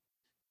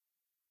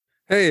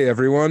Hey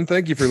everyone,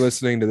 thank you for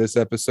listening to this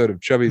episode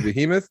of Chubby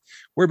Behemoth.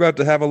 We're about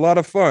to have a lot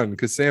of fun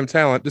because Sam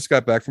Talent just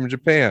got back from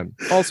Japan.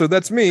 Also,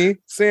 that's me,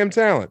 Sam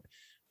Talent.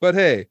 But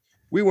hey,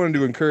 we wanted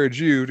to encourage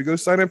you to go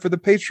sign up for the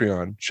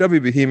Patreon, Chubby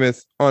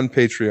Behemoth on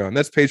Patreon.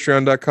 That's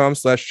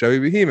patreon.com/Chubby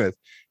Behemoth,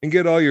 and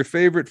get all your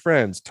favorite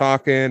friends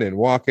talking and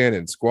walking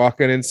and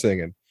squawking and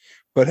singing.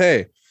 But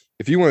hey,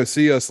 if you want to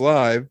see us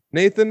live,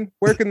 Nathan,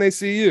 where can they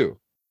see you?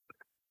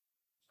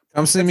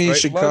 Come see That's me in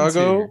right, Lund's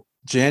here. Chicago,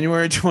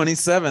 January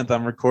 27th.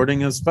 I'm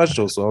recording a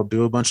special, so I'll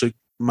do a bunch of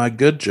my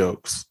good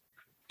jokes.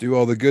 Do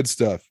all the good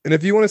stuff. And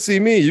if you want to see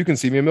me, you can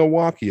see me in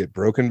Milwaukee at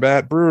Broken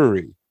Bat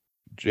Brewery,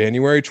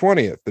 January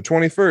 20th, the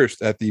 21st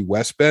at the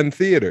West Bend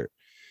Theater.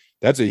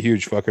 That's a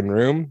huge fucking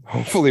room.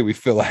 Hopefully we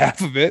fill half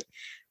of it.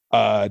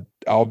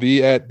 I'll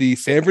be at the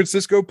San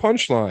Francisco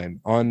Punchline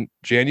on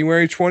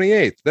January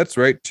 28th. That's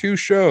right, 2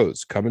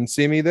 shows. Come and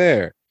see me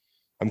there.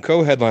 I'm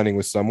co-headlining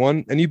with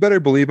someone, and you better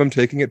believe I'm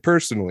taking it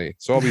personally.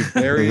 So I'll be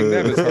burying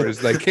them as hard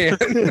as I can.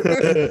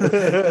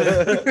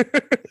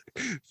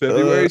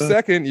 February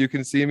 2nd, you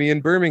can see me in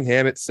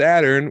Birmingham at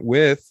Saturn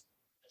with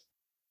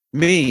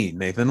me,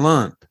 Nathan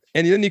Lund.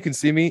 And then you can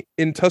see me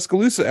in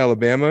Tuscaloosa,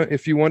 Alabama,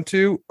 if you want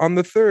to, on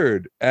the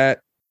 3rd at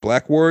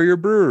Black Warrior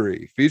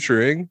Brewery,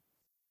 featuring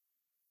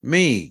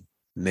me,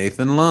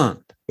 Nathan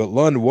Lund. But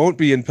Lund won't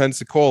be in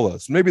Pensacola,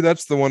 so maybe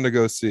that's the one to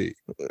go see.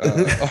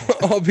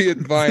 I'll be at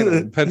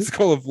Vinyl in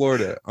Pensacola,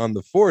 Florida, on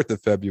the 4th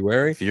of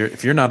February.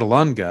 If you're not a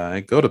Lund guy,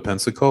 go to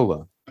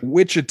Pensacola.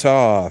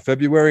 Wichita,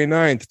 February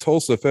 9th.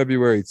 Tulsa,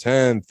 February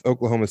 10th.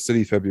 Oklahoma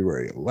City,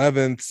 February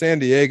 11th. San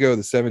Diego,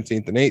 the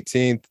 17th and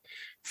 18th.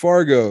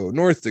 Fargo,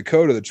 North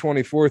Dakota, the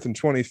 24th and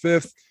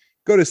 25th.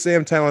 Go to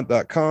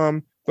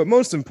samtalent.com. But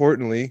most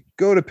importantly,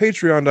 go to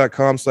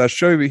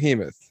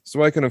patreon.com/showbehemoth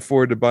so I can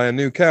afford to buy a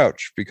new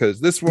couch because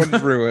this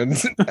one's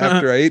ruined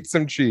after I ate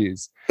some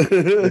cheese.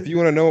 If you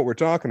want to know what we're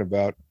talking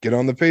about, get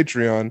on the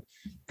Patreon.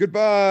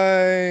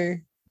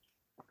 Goodbye.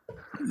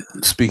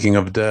 Speaking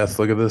of death,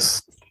 look at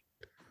this.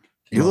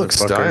 You look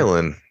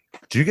styling.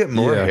 Did you get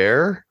more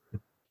hair?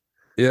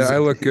 Yeah, I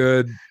look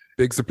good.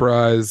 Big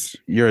surprise.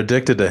 You're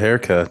addicted to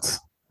haircuts.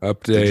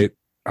 Update.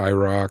 I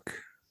rock.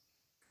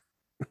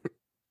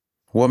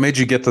 What made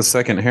you get the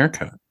second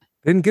haircut?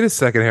 I didn't get a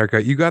second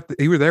haircut. You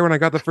were there when I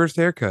got the first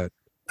haircut.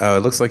 Oh,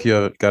 it looks like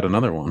you got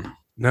another one.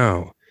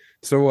 No.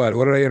 So what?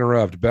 What did I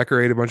interrupt? Becker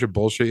ate a bunch of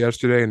bullshit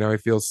yesterday and now he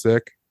feels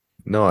sick.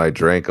 No, I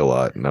drank a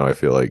lot. Now I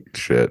feel like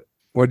shit.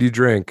 What do you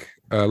drink?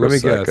 Let me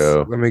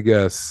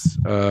guess.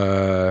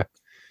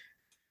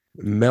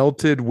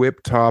 Melted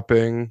whip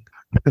topping,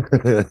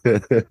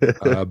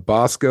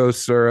 Bosco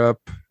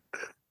syrup,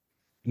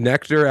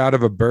 nectar out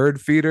of a bird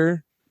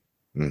feeder.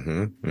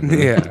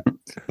 Yeah.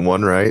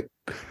 One right.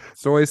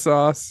 Soy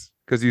sauce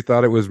because you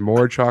thought it was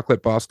more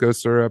chocolate Bosco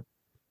syrup.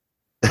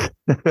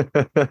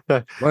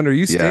 Lund, are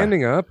you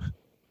standing up?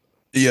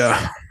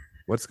 Yeah.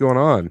 What's going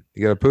on?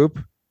 You got a poop?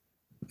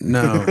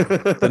 No.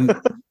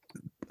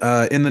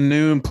 In the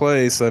new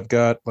place, I've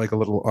got like a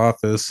little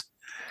office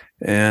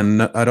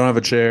and I don't have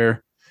a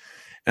chair.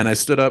 And I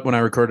stood up when I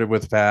recorded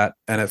with Pat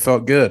and it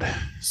felt good.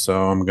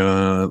 So I'm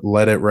going to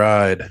let it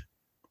ride.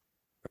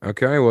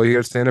 Okay, well, you got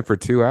to stand up for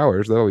 2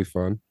 hours. That'll be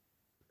fun.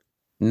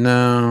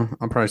 No,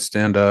 I'll probably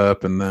stand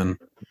up and then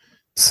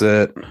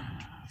sit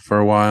for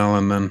a while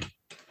and then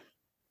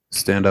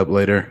stand up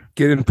later.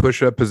 Get in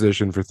push-up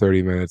position for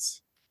 30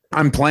 minutes.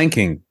 I'm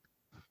planking.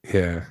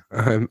 Yeah,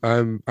 I'm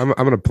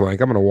gonna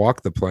plank. I'm gonna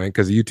walk the plank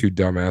because you two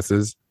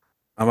dumbasses.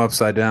 I'm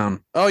upside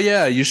down. Oh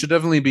yeah, you should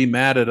definitely be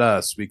mad at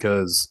us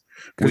because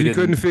you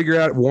couldn't figure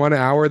out 1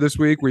 hour this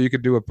week where you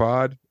could do a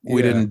pod.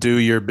 We didn't do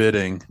your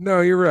bidding.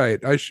 No, you're right.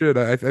 I should.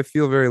 I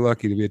feel very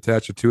lucky to be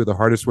attached to 2 of the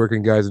hardest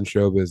working guys in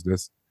show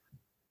business.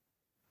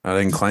 I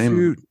didn't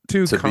claim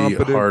two to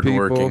competent be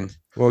hardworking. People.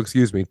 Well,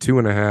 excuse me,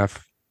 2.5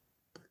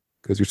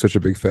 because you're such a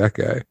big fat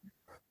guy.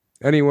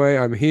 Anyway,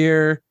 I'm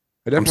here.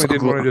 I definitely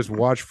didn't want to just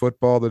watch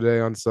football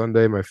today on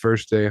Sunday, my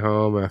first day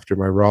home after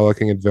my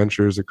rollicking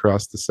adventures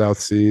across the South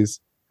Seas.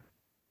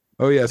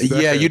 Oh, yes.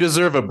 Yeah, you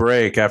deserve a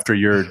break after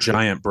your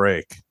giant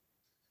break.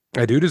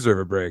 I do deserve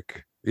a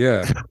break.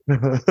 Yeah.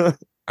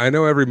 I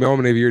know every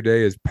moment of your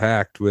day is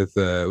packed with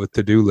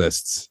to-do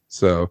lists.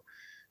 So,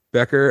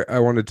 Becker, I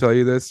want to tell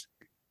you this.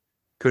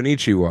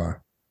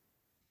 Konnichiwa.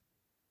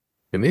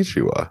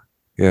 Konnichiwa.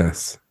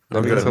 Yes.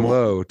 That means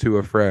hello to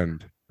a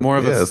friend. More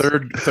of a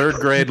third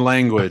grade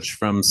language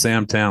from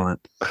Sam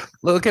Talent.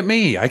 Look at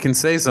me. I can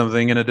say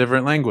something in a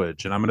different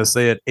language, and I'm going to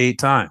say it 8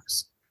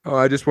 times. Oh,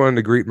 I just wanted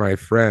to greet my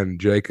friend,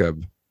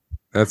 Jacob.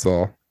 That's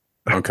all.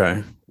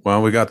 Okay.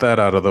 Well, we got that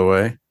out of the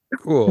way.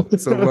 Cool.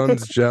 So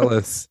Lund's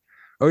jealous.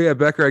 Oh, yeah,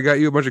 Becker, I got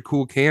you a bunch of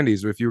cool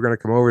candies. If you were going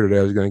to come over today,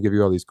 I was going to give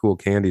you all these cool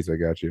candies I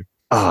got you.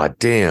 Ah,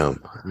 damn.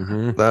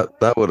 Mm-hmm.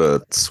 That would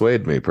have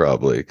swayed me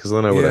probably, because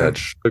then I would have had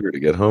sugar to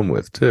get home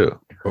with, too.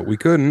 But we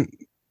couldn't.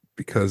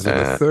 Because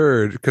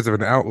of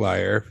an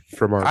outlier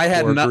from our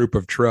core group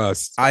of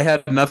trust. I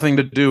had nothing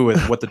to do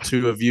with what the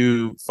 2 of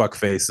you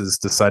fuckfaces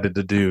decided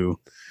to do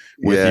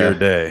with your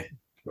day.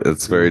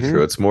 It's very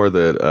true. It's more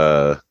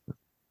that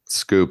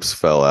Scoops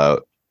fell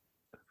out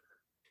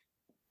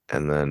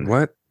and then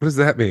What does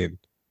that mean?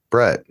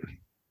 Brett.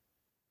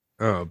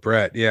 Oh,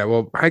 Brett. Yeah.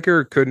 Well,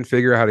 Hiker couldn't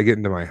figure out how to get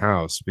into my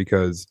house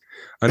because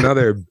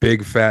another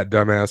big fat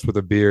dumbass with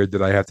a beard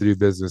that I have to do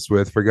business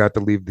with forgot to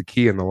leave the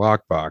key in the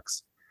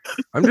lockbox.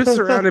 I'm just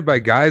surrounded by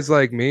guys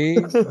like me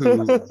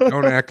who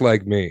don't act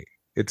like me.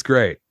 It's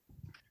great.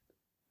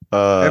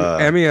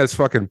 Emmy has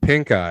fucking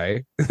pink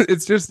eye.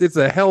 It's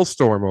a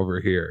hellstorm over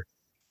here.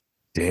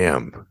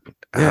 Damn.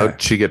 Yeah.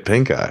 How'd she get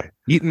pink eye?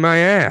 Eating my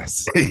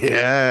ass.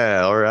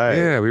 Yeah, all right.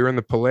 Yeah, we were in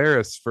the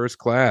Polaris first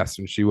class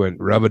and she went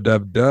rub a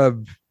dub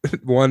dub,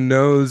 one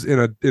nose in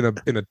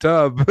a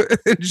tub,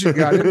 and she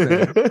got in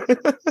there.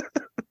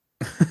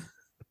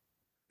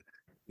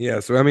 Yeah,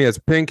 so Emmy has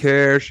pink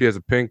hair. She has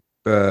a pink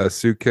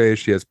suitcase.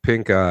 She has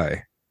pink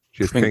eye.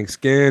 She has pink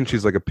skin.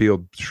 She's like a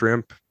peeled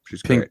shrimp.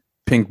 She's pink, great.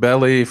 Pink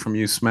belly from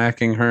you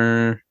smacking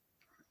her.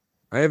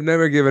 I have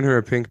never given her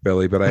a pink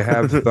belly, but I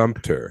have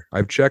thumped her.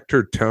 I've checked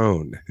her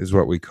tone, is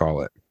what we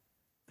call it.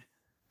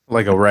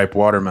 Like a ripe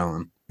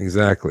watermelon.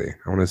 Exactly.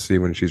 I want to see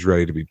when she's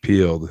ready to be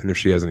peeled and if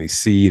she has any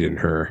seed in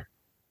her.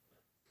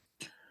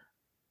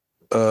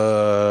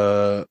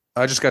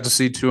 I just got to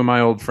see two of my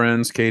old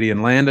friends, Katie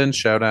and Landon.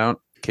 Shout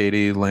out.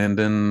 Katie,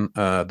 Landon,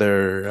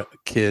 their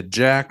kid,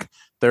 Jack.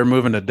 They're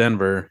moving to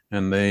Denver,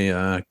 and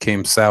they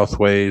came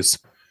southways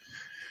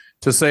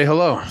to say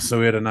hello. So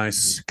we had a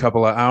nice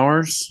couple of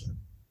hours.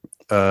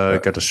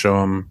 Got to show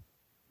them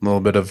a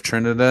little bit of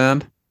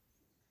Trinidad.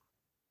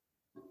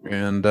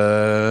 And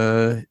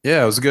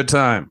yeah, it was a good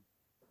time.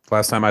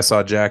 Last time I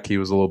saw Jack, he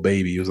was a little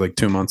baby. He was like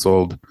 2 months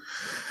old.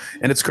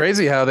 And it's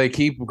crazy how they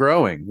keep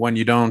growing when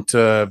you don't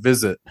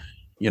visit.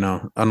 You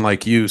know,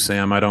 unlike you,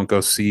 Sam, I don't go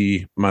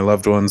see my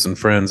loved ones and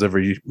friends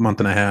every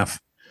month and a half.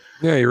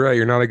 Yeah, you're right.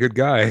 You're not a good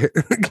guy.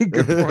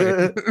 Good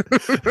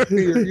point.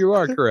 You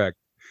are correct.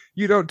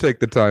 You don't take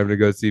the time to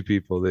go see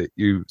people that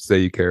you say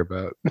you care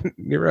about.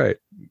 You're right.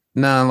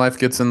 Nah, life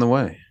gets in the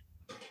way.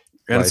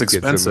 And it's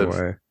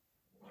expensive.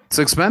 It's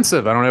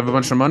expensive. I don't have a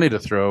bunch of money to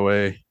throw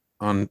away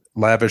on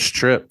lavish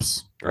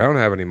trips. I don't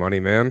have any money,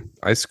 man.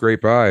 I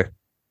scrape by.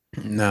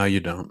 No,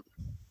 you don't.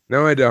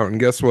 No, I don't. And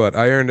guess what?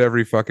 I earned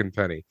every fucking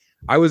penny.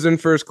 I was in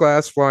first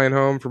class flying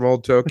home from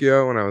old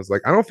Tokyo, and I was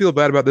like, I don't feel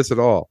bad about this at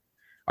all.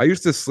 I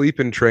used to sleep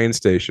in train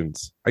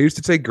stations. I used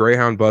to take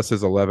Greyhound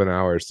buses 11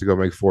 hours to go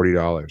make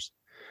 $40.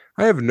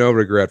 I have no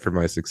regret for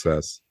my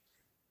success.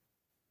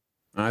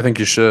 I think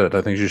you should. I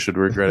think you should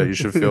regret it. You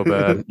should feel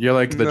bad. You're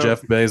like the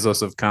Jeff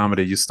Bezos of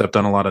comedy. You stepped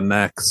on a lot of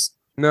necks.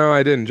 No,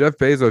 I didn't. Jeff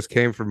Bezos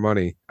came from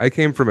money. I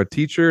came from a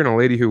teacher and a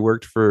lady who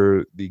worked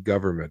for the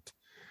government.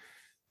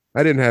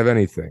 I didn't have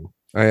anything.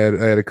 I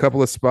had a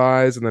couple of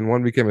spies, and then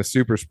one became a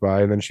super spy,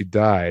 and then she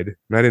died,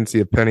 and I didn't see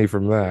a penny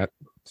from that.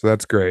 So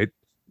that's great.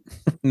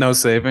 No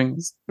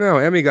savings. No,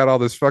 Emmy got all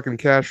this fucking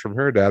cash from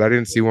her dad. I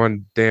didn't see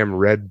one damn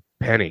red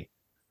penny.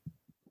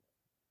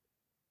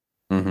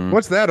 Mm-hmm.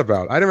 What's that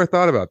about? I never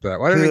thought about that.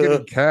 Why didn't I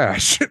get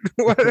cash?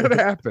 What did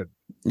happen?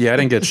 Yeah, I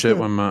didn't get shit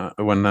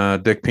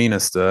when Dick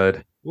Penis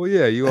died. Well,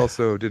 yeah, you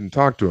also didn't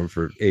talk to him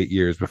for 8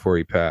 years before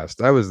he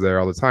passed. I was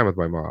there all the time with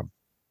my mom.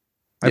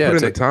 I put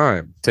in the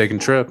time. Taking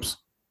trips.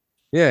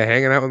 Yeah,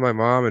 hanging out with my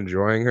mom,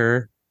 enjoying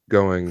her,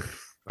 going,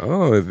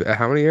 oh,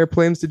 how many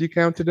airplanes did you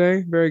count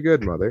today? Very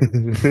good, mother.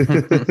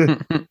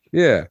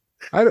 Yeah.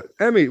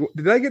 Emmy,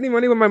 did I get any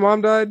money when my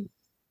mom died?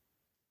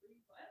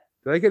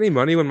 Did I get any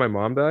money when my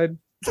mom died?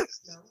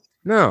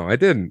 No, I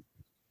didn't.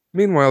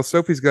 Meanwhile,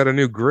 Sophie's got a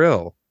new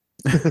grill.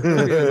 She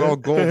has all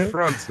gold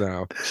fronts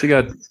now. She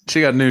got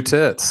new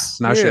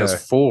tits. Now she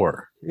has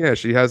 4. Yeah,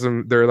 she has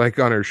them. They're like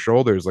on her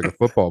shoulders like a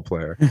football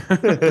player.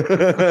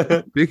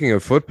 Speaking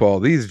of football,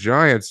 these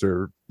Giants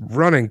are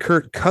running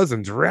Kirk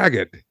Cousins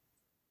ragged.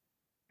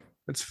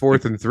 It's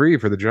 4th and 3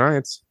 for the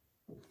Giants.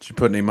 Did you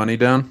put any money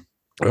down?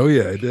 Oh,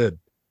 yeah, I did.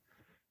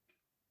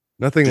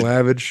 Nothing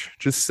lavish,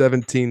 just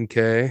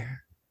 $17K.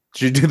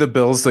 Did you do the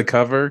Bills to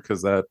cover?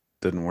 Because that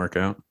didn't work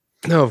out.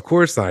 No, of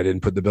course not. I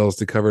didn't put the Bills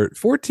to cover.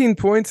 14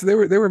 points. They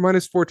were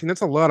minus 14.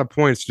 That's a lot of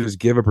points to just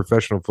give a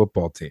professional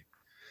football team.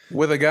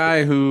 With a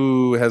guy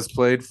who has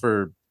played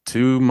for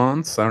 2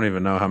 months. I don't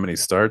even know how many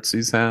starts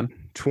he's had.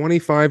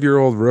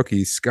 25-year-old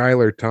rookie,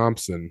 Skylar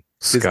Thompson.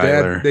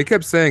 Dad, they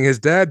kept saying his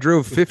dad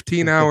drove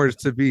 15 hours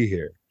to be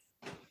here.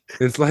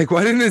 It's like,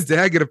 why didn't his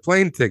dad get a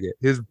plane ticket?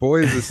 His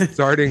boy is a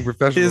starting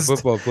professional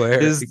football player.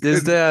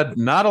 His dad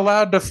not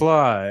allowed to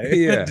fly.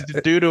 Yeah.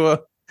 due to a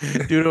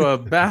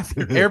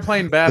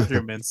airplane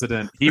bathroom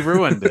incident. He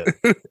ruined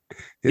it.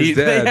 They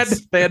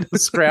had to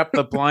scrap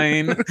the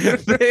plane.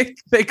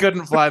 They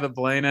couldn't fly the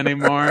plane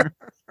anymore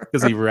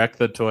because he wrecked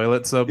the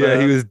toilet so bad.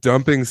 Yeah, he was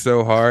dumping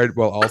so hard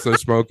while also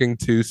smoking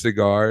 2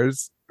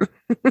 cigars.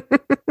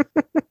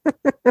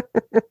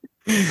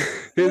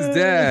 His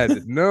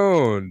dad,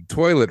 known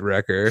toilet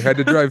wrecker, had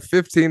to drive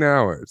 15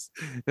 hours.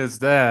 His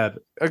dad,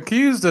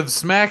 accused of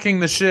smacking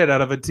the shit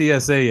out of a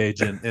TSA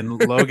agent in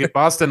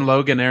Boston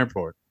Logan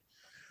Airport.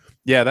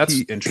 Yeah,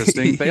 that's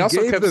interesting. They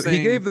also kept saying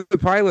he gave the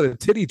pilot a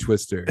titty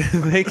twister.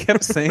 They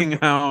kept saying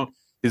how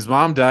his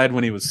mom died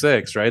when he was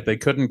 6, right? They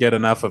couldn't get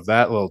enough of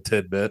that little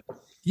tidbit.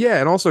 Yeah,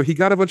 and also he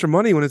got a bunch of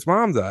money when his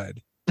mom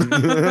died.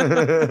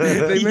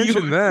 They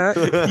mentioned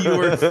that. You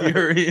were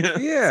furious.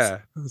 Yeah.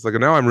 I was like,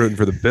 now I'm rooting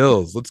for the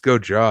Bills. Let's go,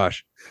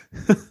 Josh.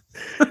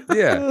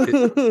 Yeah.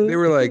 They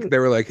were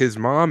like, his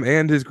mom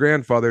and his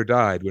grandfather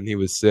died when he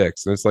was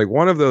 6. And it's like,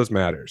 one of those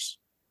matters.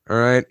 All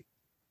right.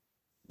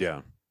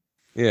 Yeah.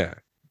 Yeah.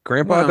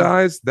 Grandpa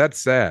dies.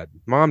 That's sad.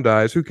 Mom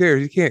dies. Who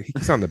cares?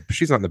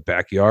 She's not in the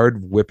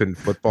backyard whipping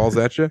footballs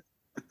at you.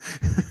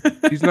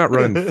 She's not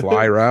running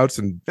fly routes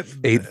and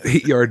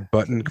 8-yard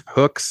button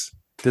hooks.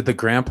 Did the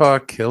grandpa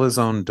kill his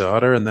own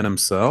daughter and then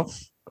himself?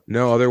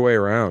 No, other way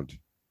around.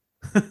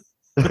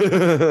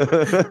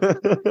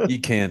 You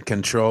can't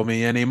control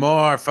me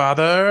anymore,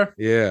 father.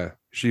 Yeah.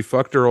 She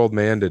fucked her old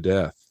man to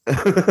death.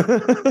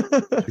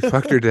 She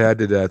fucked her dad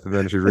to death, and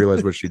then she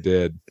realized what she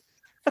did.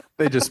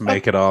 They just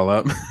make it all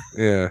up.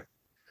 Yeah.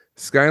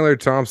 Skylar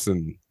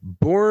Thompson,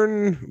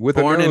 born with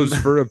a nose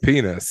for a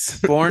penis.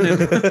 Born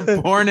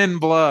in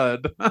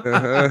blood.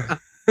 Uh-huh.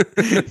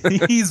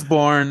 He's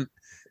born,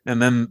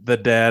 and then the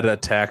dad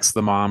attacks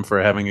the mom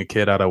for having a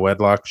kid out of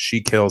wedlock.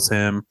 She kills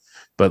him,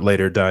 but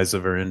later dies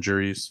of her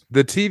injuries.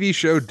 The TV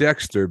show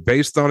Dexter,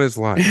 based on his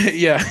life.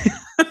 Yeah.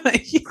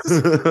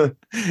 He's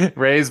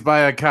raised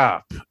by a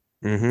cop.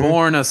 Mm-hmm.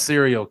 Born a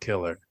serial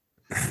killer.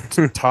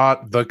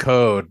 Taught the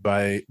code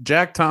by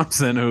Jack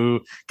Thompson,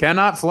 who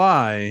cannot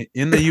fly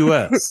in the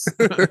U.S.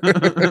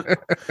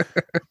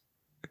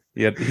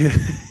 he had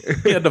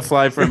to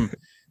fly from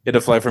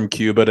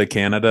Cuba to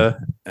Canada,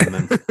 and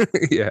then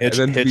and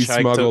then be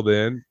smuggled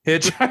in.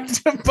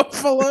 Hitchhiked to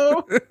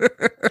Buffalo.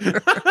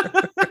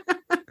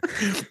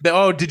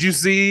 Oh, did you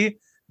see?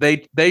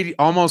 They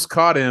almost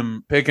caught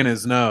him picking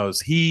his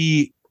nose.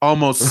 He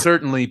almost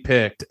certainly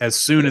picked as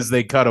soon as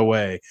they cut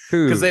away.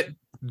 Because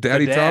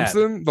Daddy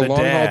Thompson, the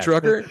long haul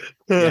trucker.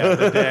 Yeah,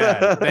 the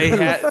dad. They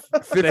had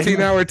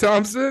 15-hour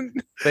Thompson.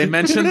 They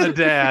mentioned the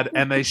dad,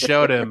 and they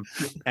showed him,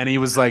 and he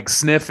was like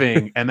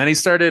sniffing, and then he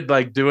started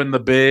like doing the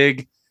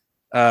big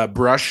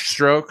brush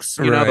strokes,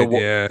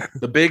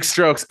 the big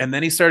strokes, and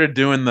then he started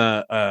doing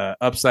the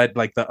upside,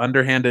 like the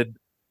underhanded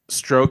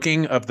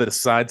stroking of the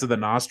sides of the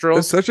nostrils.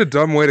 It's such a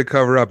dumb way to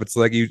cover up. It's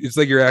like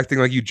you're acting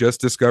like you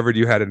just discovered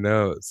you had a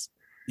nose.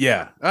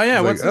 Yeah. Oh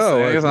yeah. What's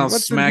I'll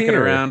smack it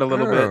around a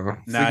little bit.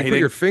 Nah, he put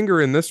your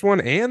finger in this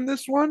one and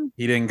this one.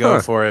 He didn't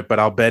go for it, but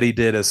I'll bet he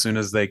did as soon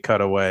as they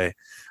cut away.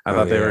 I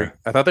thought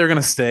they were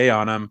gonna stay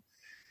on him,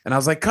 and I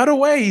was like, "Cut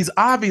away! He's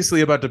obviously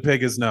about to pick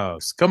his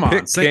nose. Come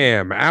on,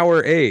 Cam,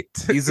 hour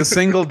 8. He's a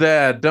single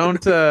dad. Don't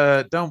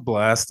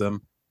blast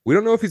him. We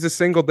don't know if he's a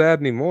single dad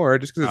anymore.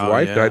 Just because his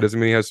wife died doesn't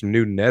mean he has some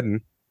new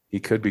netting. He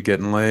could be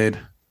getting laid.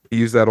 He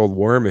used that old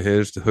worm of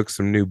his to hook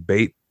some new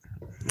bait.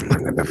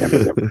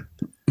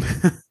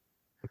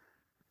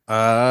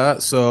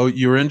 So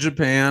you were in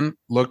Japan,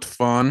 looked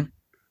fun,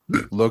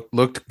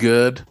 looked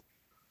good,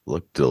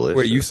 looked delicious.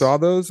 Wait, you saw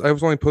those? I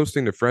was only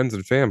posting to friends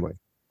and family.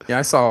 Yeah,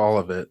 I saw all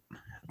of it.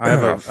 I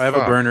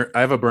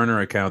have a burner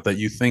account that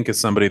you think is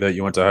somebody that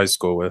you went to high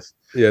school with.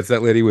 Yeah, it's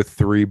that lady with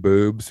 3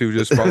 boobs who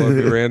just followed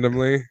me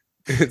randomly.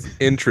 It's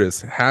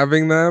interest.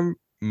 Having them,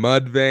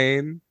 mud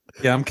vein.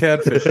 Yeah, I'm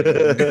catfishing.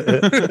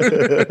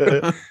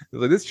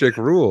 Like, this chick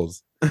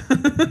rules.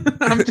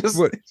 I'm just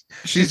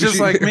she's just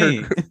like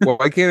me. Well,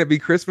 why can't it be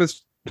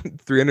Christmas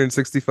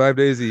 365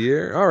 days a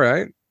year? All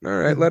right,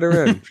 let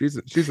her in. She's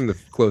in the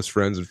close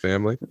friends and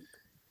family.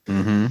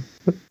 Mm-hmm.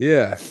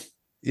 Yeah,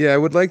 I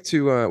would like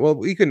to. Well,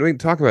 we can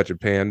talk about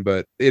Japan,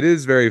 but it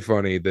is very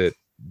funny that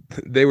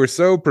they were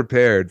so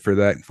prepared for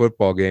that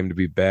football game to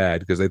be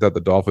bad because they thought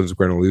the Dolphins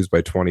were going to lose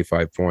by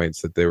 25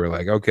 points that they were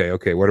like, okay,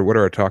 what are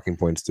our talking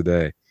points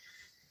today?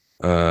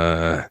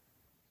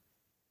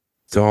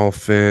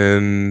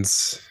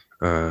 Dolphins,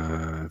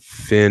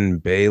 Finn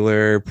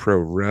Balor, pro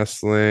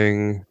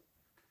wrestling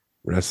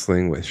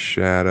with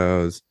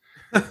shadows.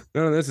 None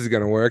of this is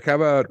gonna work. How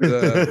about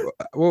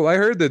well, I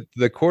heard that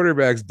the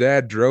quarterback's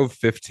dad drove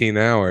 15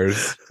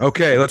 hours.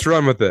 Okay, let's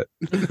run with it.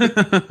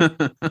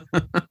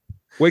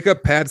 Wake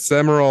up Pat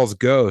Summerall's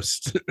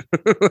ghost.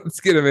 Let's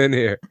get him in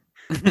here.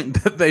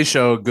 They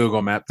show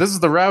Google Maps. This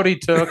is the route he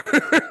took.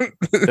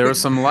 There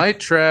was some light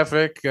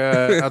traffic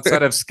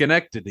outside of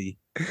Schenectady.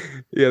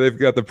 Yeah, they've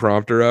got the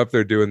prompter up.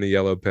 They're doing the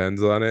yellow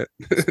pens on it.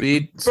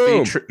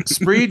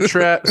 Speed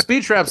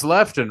traps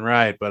left and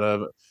right.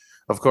 But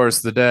of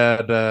course, the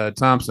dad,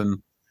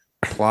 Thompson,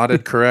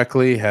 plotted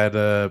correctly, had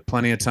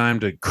plenty of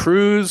time to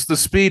cruise the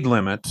speed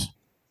limit,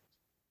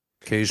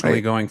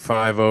 occasionally going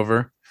 5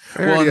 over.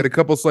 I already had a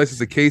couple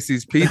slices of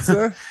Casey's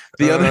pizza.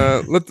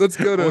 Let's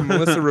go to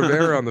Melissa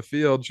Rivera on the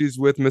field. She's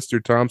with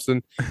Mr.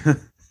 Thompson.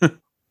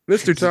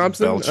 Mr.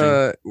 Thompson,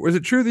 was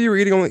it true that you were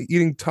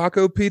eating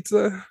taco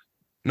pizza?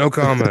 No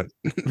comment.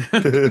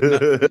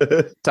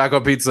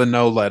 Taco pizza,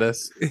 no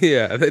lettuce.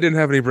 Yeah, they didn't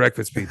have any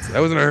breakfast pizza. I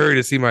was in a hurry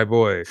to see my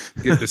boy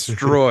get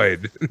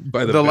destroyed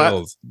by the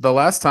Bills. The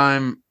last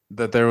time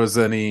that there was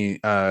any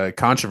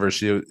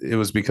controversy, it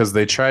was because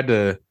they tried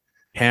to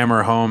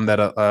hammer home that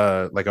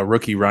like a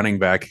rookie running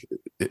back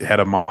had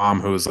a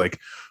mom who was like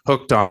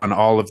hooked on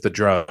all of the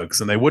drugs,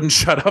 and they wouldn't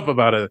shut up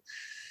about it.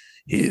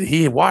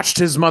 He watched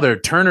his mother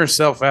turn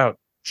herself out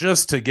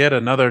just to get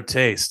another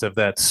taste of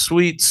that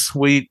sweet,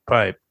 sweet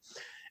pipe.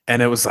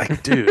 And it was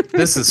like, dude,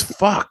 this is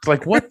fucked.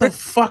 Like, what the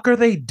fuck are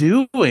they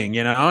doing?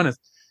 You know? And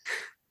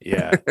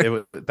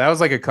that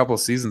was like a couple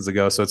seasons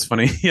ago. So it's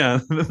funny. Yeah.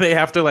 They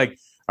have to like,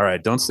 all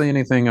right, don't say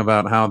anything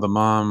about how the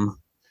mom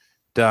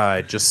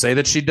died. Just say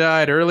that she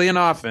died early and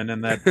often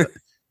and that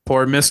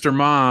poor Mr.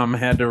 Mom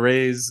had to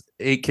raise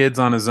 8 kids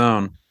on his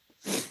own.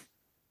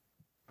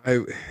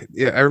 I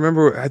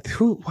remember I'm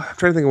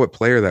trying to think of what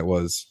player that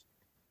was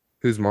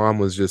whose mom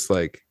was just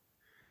like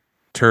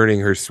turning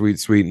her sweet,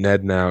 sweet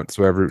Ned out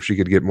so ever she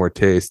could get more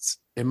tastes.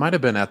 It might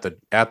have been at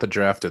the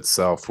draft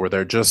itself where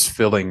they're just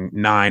filling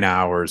 9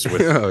 hours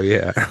with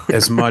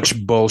as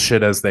much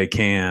bullshit as they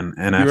can.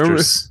 And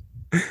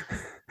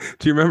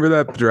do you remember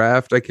that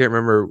draft? I can't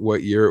remember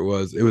what year it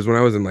was. It was when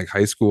I was in like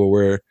high school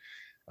where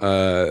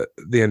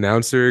the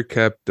announcer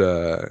kept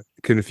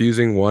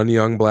confusing one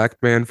young black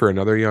man for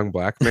another young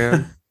black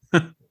man.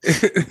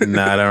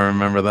 No, I don't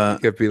remember that.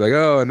 He kept be like,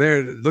 oh, and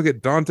there, look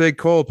at Dante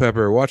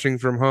Culpepper watching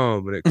from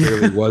home, and it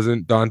clearly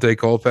wasn't Dante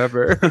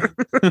Culpepper.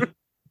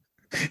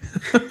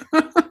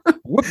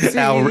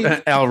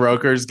 Al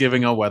Roker's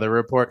giving a weather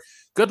report.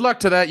 Good luck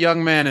to that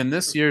young man in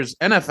this year's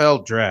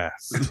NFL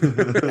draft.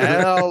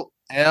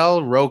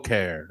 Al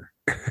Roker.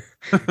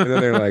 And then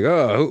they're like,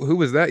 oh, who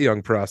was that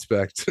young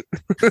prospect?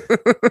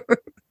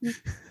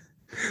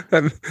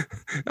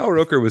 Al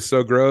Roker was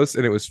so gross,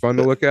 and it was fun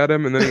to look at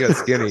him, and then he got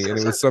skinny, and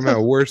it was somehow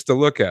worse to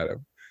look at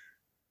him.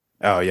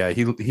 Oh yeah,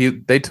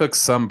 they took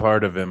some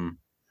part of him,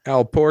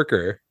 Al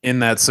Porker, in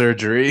that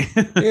surgery.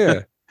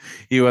 Yeah,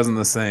 he wasn't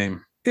the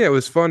same. Yeah, it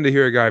was fun to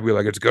hear a guy be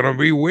like, "It's gonna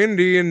be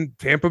windy in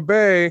Tampa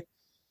Bay,"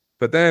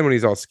 but then when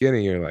he's all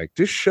skinny, you're like,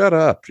 "Just shut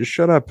up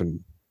and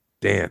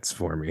dance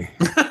for me."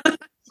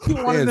 You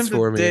wanted him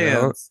to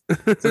dance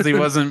since he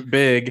wasn't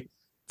big.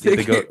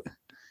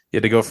 You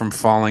had to go from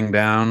falling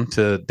down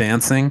to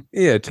dancing.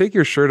 Yeah, take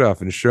your shirt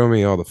off and show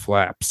me all the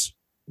flaps.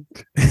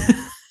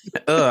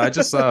 I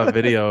just saw a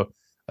video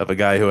of a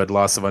guy who had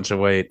lost a bunch of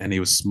weight and he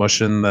was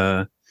smushing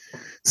the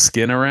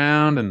skin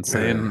around and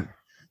saying,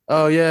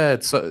 oh yeah,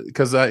 it's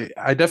because I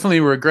definitely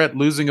regret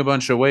losing a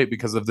bunch of weight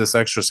because of this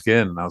extra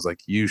skin. And I was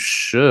like, you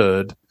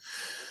should.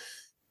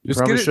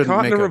 Just get it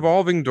caught in a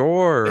revolving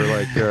door or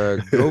like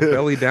go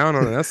belly down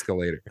on an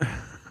escalator.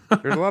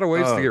 There's a lot of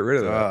ways to get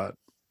rid of that.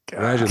 God.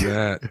 Imagine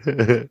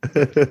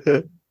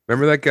that.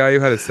 Remember that guy who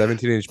had a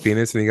 17-inch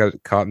penis and he got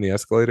caught in the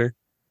escalator?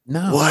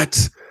 No.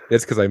 What?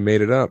 That's because I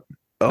made it up.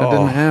 That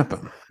didn't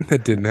happen.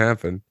 That didn't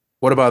happen.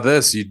 What about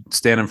this? You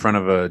stand in front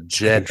of a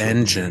jet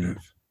engine,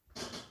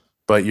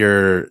 but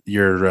you're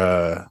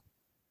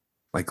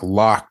like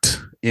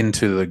locked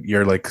into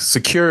you're like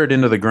secured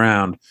into the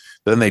ground.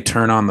 Then they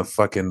turn on the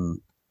fucking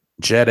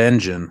jet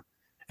engine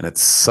and it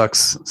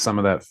sucks some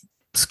of that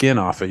skin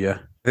off of you.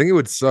 I think it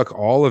would suck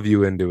all of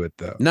you into it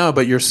though. No,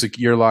 but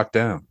you're locked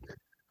down.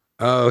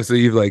 Oh, so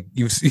you've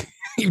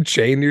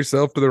chained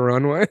yourself to the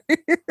runway?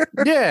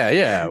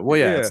 Yeah. Well,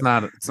 yeah, it's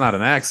not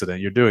an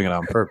accident. You're doing it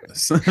on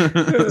purpose.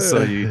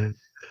 So you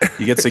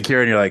get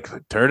secure and you're like,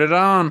 turn it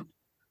on,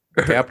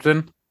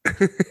 Captain.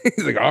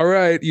 He's like, all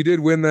right, you did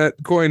win that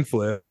coin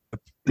flip.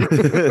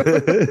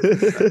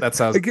 That's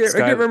how I can't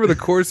remember the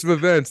course of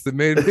events that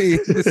made me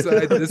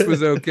decide this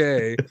was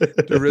okay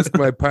to risk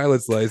my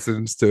pilot's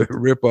license to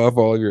rip off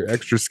all your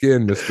extra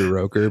skin, Mr.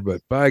 Roker.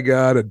 But by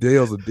God, a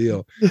deal's a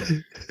deal.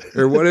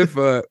 Or what if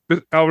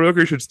Al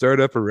Roker should start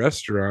up a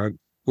restaurant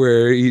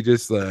where he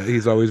just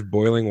he's always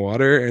boiling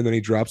water and then he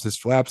drops his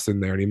flaps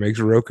in there and he makes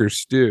Roker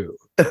stew.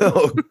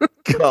 Oh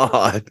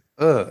God,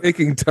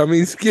 making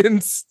tummy skin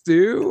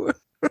stew.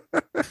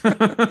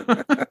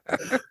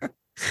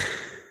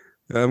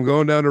 I'm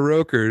going down to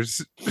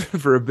Roker's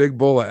for a big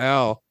bowl of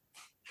Al.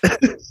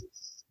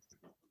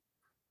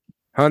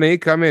 Honey,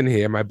 come in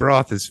here. My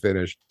broth is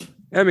finished.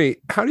 Emmy,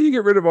 how do you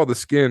get rid of all the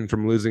skin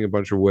from losing a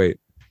bunch of weight?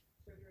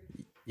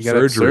 You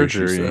got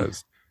surgery. She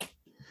says.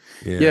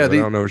 Yeah, I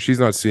don't know.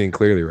 She's not seeing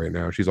clearly right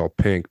now. She's all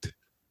pinked.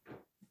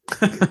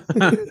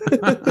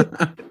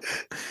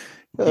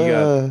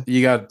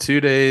 You got 2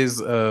 days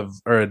or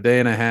a day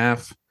and a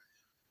half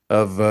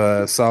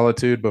of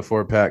solitude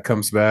before Pat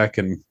comes back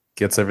and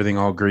gets everything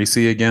all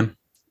greasy again.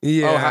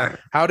 Yeah. Oh,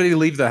 how did he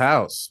leave the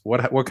house?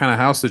 What kind of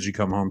house did you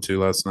come home to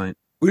last night?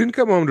 We didn't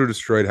come home to a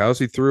destroyed house.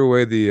 He threw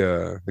away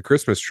the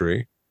Christmas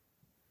tree,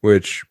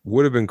 which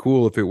would have been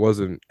cool if it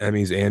wasn't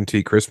Emmy's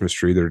antique Christmas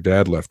tree that her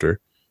dad left her.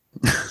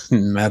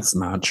 That's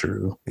not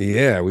true.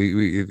 Yeah,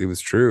 it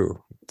was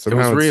true.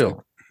 Somehow it was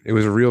real. It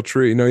was a real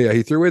tree. No, yeah,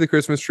 he threw away the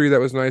Christmas tree. That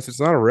was nice. It's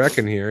not a wreck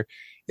in here.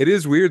 It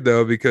is weird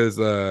though because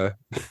I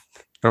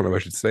don't know if I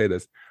should say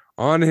this.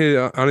 On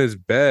his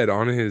bed,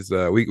 on his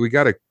we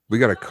got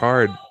a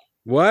card.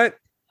 What?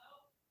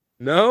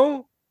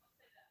 No?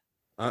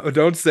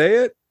 Don't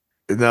say it.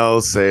 No,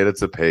 say it.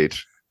 It's a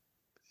page.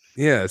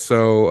 Yeah,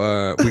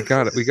 so we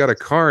got a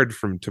card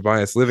from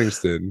Tobias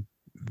Livingston,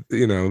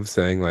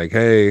 saying like,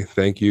 "Hey,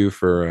 thank you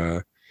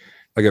for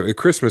like a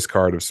Christmas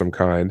card of some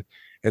kind."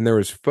 And there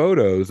was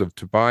photos of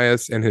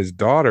Tobias and his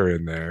daughter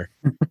in there,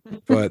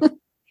 but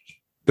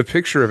the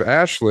picture of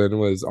Ashlyn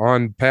was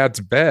on Pat's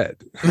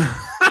bed.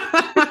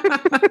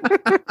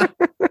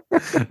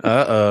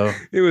 Uh-oh.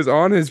 It was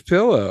on his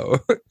pillow.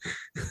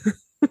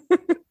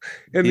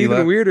 And He even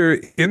left- weirder,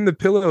 in the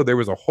pillow there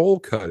was a hole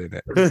cut in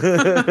it.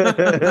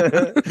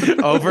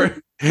 Over,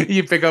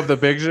 you pick up the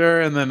picture,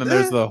 and then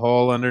there's the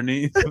hole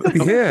underneath.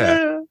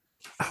 Yeah.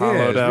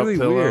 Hollowed it's out really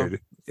pillow. weird.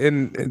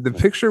 And the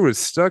picture was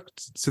stuck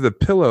to the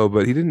pillow,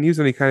 but he didn't use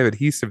any kind of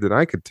adhesive that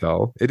I could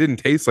tell. It didn't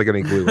taste like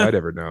any glue I'd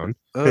ever known.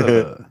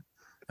 Ugh.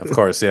 Of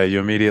course, yeah. You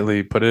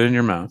immediately put it in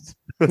your mouth.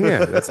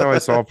 Yeah, that's how I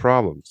solve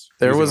problems.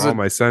 There using was all a-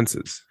 my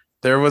senses.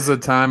 There was a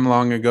time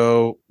long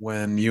ago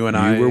when you and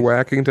I You were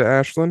whacking to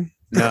Ashlyn?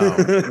 No,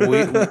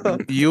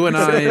 you and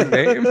I,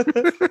 Name?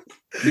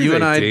 you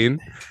and I, 18.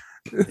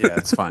 yeah,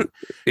 it's fine.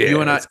 Yeah,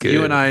 you that's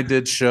good. and I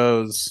did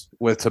shows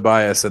with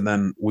Tobias, and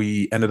then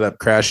we ended up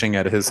crashing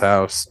at his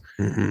house.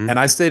 Mhm. And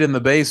I stayed in the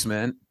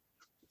basement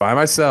by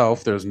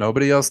myself. There's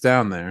nobody else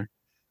down there.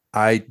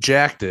 I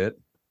jacked it,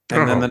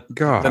 and then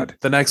God.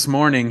 the next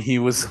morning he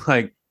was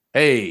like,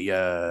 "Hey,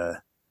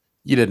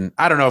 you didn't."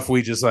 I don't know if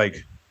we just like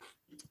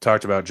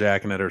talked about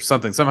jacking it or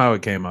something. Somehow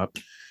it came up.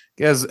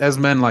 As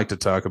men like to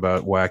talk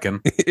about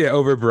whacking. Yeah,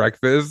 over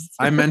breakfast.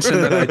 I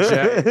mentioned that I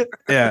jacked.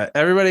 Yeah,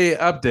 everybody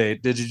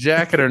update. Did you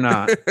jack it or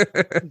not?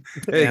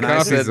 Hey, And I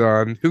coffee's said-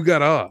 on. Who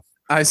got off?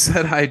 I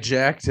said I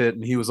jacked it,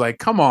 and he was like,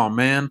 "Come on,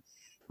 man!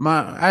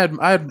 I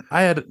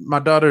had my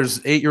daughter's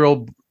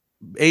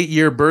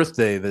 8-year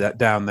birthday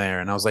down there,"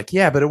 and I was like,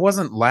 "Yeah, but it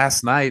wasn't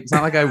last night. It's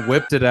not like I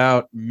whipped it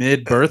out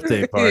mid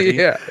birthday party.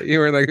 Yeah, you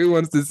were like, who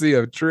wants to see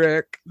a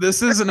trick?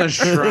 This isn't a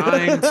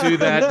shrine to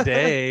that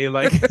day.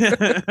 Like,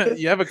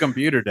 you have a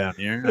computer down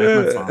here. I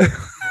have my phone.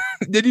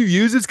 Did you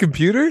use his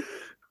computer?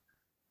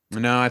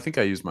 No, I think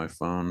I used my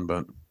phone,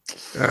 but."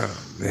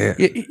 Oh man.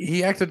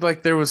 He acted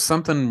like there was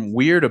something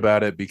weird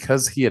about it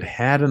because he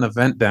had an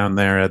event down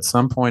there at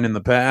some point in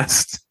the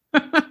past.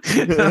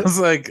 I was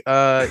like,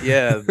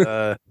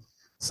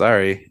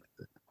 sorry.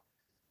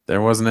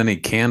 There wasn't any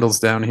candles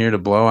down here to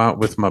blow out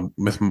with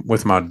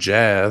my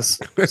jazz.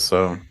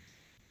 So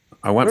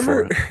I went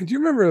for it. Do you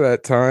remember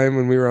that time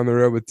when we were on the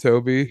road with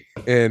Toby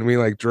and we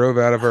like drove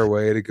out of our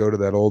way to go to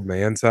that old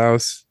man's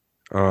house?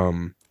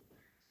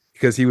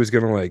 Because he was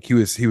gonna like he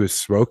was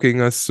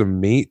smoking us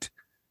some meat.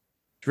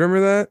 Do you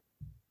remember that?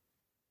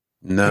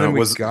 No, And then it we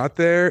was got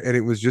there and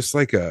it was just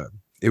like a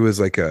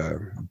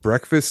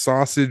breakfast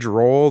sausage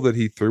roll that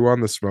he threw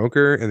on the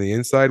smoker and the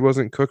inside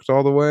wasn't cooked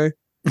all the way.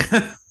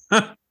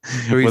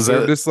 So he was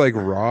served that us like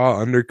raw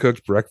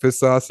undercooked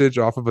breakfast sausage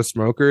off of a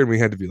smoker and we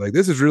had to be like,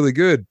 this is really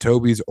good.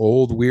 Toby's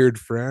old weird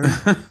friend.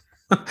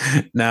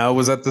 now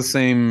was that the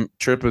same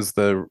trip as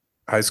the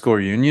high school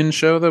reunion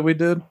show that we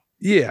did?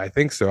 Yeah, I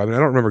think so. I mean, I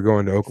don't remember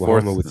going to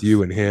Oklahoma Fourth- with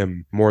you and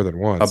him more than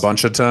once. A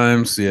bunch of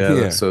times. Yeah.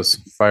 Yeah. So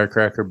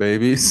firecracker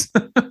babies.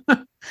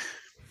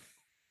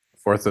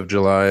 4th of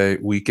July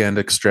weekend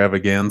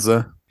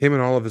extravaganza. Him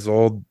and all of his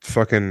old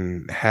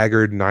fucking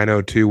haggard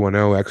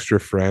 90210 extra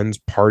friends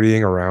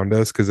partying around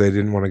us because they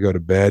didn't want to go to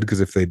bed because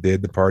if they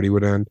did, the party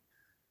would end.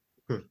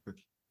 That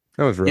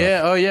was rough.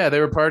 Yeah. Oh, yeah. They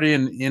were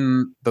partying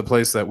in the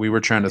place that we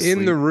were trying to In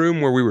sleep. the room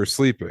where we were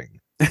sleeping.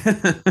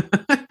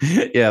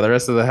 Yeah. The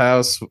rest of the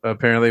house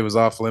apparently was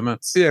off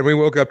limits. Yeah, and we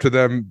woke up to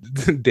them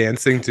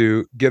dancing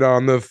to Get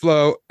on the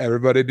Flow.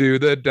 Everybody do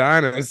the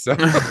dinosaur.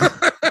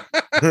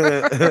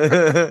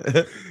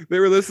 They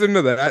were listening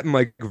to that in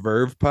like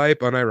Verve Pipe,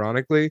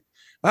 unironically.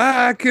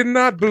 I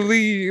cannot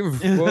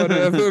believe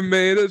whatever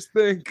made us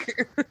think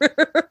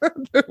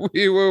that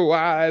we were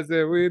wise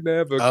and we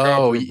never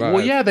Oh, compromised.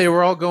 well, yeah. They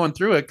were all going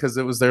through it because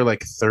it was their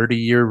like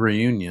 30-year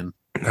reunion.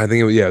 I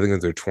think it was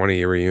their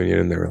 20-year reunion,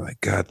 and they were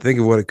like, God, think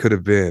of what it could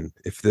have been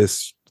if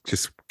this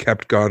just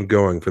kept on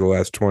going for the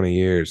last 20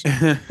 years.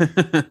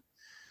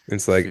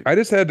 It's like, I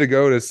just had to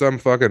go to some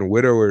fucking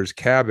widower's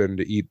cabin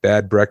to eat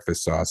bad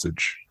breakfast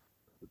sausage.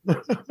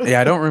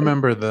 Yeah. I don't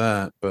remember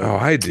that. But Oh,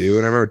 I do.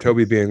 And I remember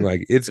Toby being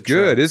like, it's The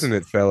good, tracks. isn't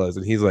it, fellas?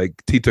 And he's like,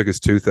 he took his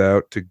tooth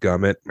out to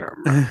gum it.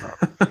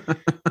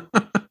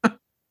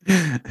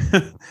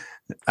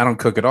 I don't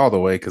cook it all the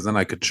way because then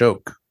I could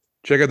choke.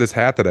 Check out this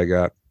hat that I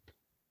got.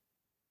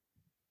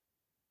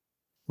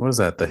 What is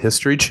that? The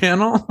History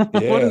Channel?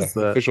 What is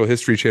that? Official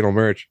History Channel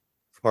merch.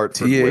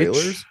 Hartford TH?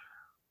 Whalers.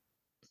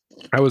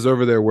 I was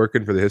over there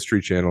working for the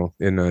History Channel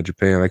in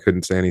Japan. I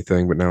couldn't say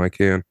anything, but now I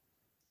can.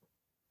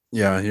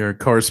 Yeah, you're a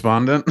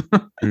correspondent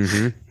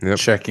Mm-hmm. Yep.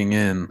 checking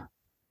in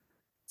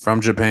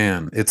from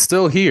Japan. It's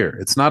still here.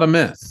 It's not a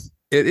myth.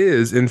 It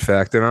is, in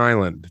fact, an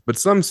island, but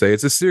some say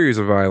it's a series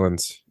of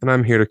islands, and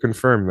I'm here to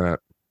confirm that.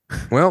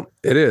 Well,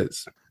 it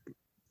is.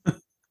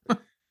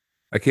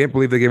 I can't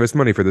believe they gave us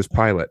money for this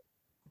pilot.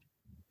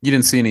 You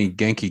didn't see any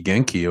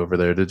Genki over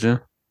there, did you?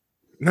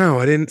 No,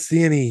 I didn't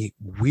see any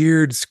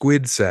weird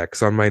squid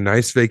sex on my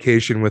nice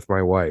vacation with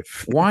my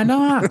wife. Why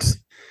not?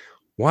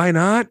 Why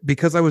not?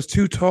 Because I was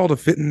too tall to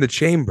fit in the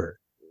chamber.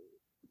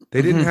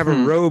 They didn't have a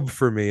Mhm. robe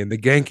for me in the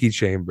Genki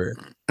chamber.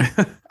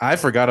 I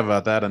forgot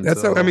about that until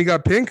That's how Emmy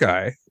got pink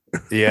eye.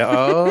 Yeah.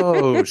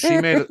 Oh,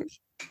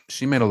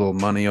 She made a little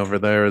money over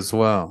there as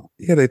well.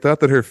 Yeah, they thought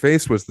that her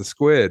face was the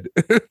squid.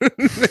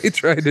 They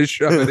tried to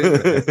shove it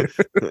in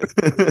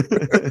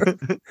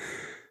there.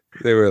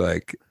 They were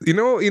like, you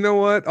know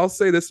what? I'll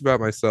say this about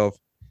myself.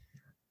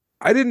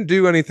 I didn't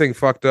do anything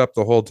fucked up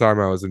the whole time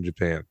I was in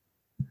Japan.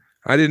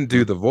 I didn't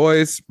do the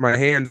voice. My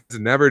hands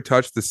never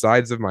touched the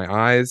sides of my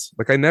eyes.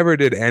 Like I never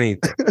did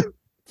anything.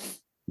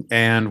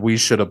 And we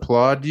should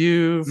applaud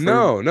you.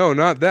 No,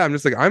 not that. I'm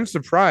just like, I'm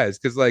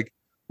surprised because like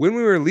when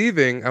we were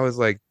leaving, I was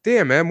like,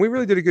 damn, man, we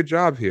really did a good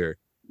job here.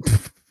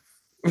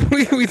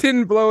 we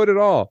didn't blow it at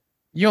all.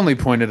 You only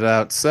pointed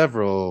out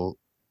several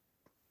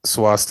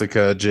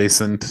swastika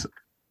adjacent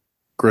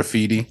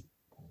graffiti.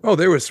 Oh,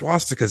 there were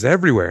swastikas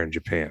everywhere in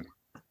Japan.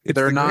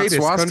 They're not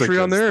swastikas. Country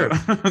on the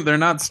earth. They're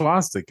not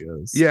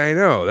swastikas. Yeah, I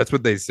know. That's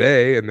what they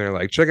say. And they're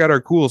like, check out our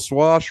cool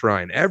swa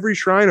shrine. Every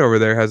shrine over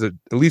there has at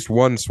least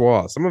one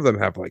swa. Some of them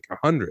have like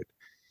 100.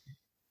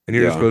 And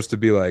you're supposed to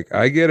be like,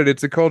 I get it.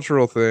 It's a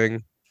cultural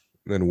thing.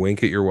 And then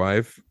wink at your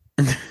wife.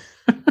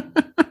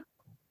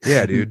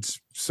 Yeah, dude.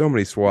 So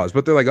many swas.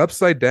 But they're like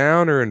upside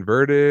down or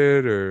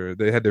inverted, or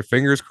they had their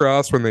fingers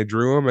crossed when they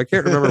drew them. I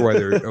can't remember why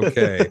they're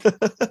okay.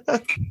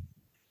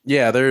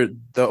 Yeah, the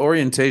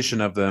orientation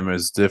of them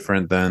is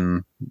different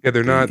than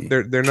they're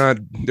non-binary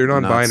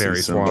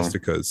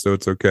swastikas, so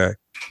it's okay.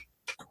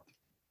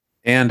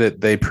 And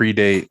they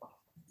predate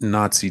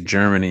Nazi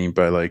Germany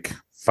by like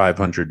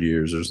 500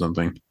 years or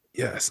something.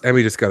 Yes, and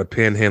we just got a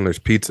Panhandler's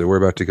Pizza. We're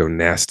about to go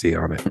nasty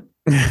on it.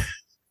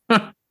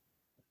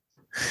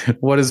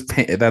 What is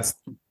that's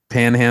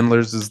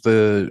Panhandlers is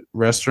the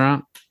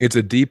restaurant? It's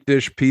a deep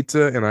dish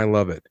pizza, and I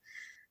love it.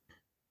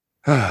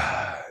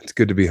 It's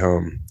good to be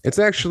home. It's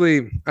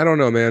actually, I don't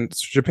know, man.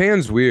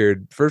 Japan's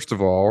weird. First of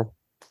all,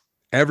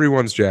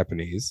 everyone's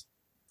Japanese.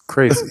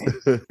 Crazy.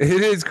 It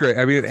is crazy.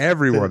 I mean,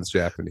 everyone's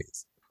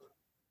Japanese.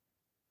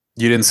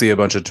 You didn't see a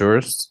bunch of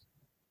tourists?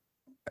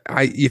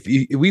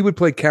 We would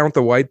play Count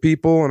the White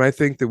People, and I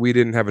think that we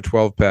didn't have a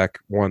 12-pack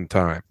one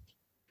time.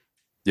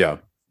 Yeah.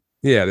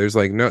 Yeah, there's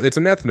like no, it's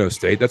an ethno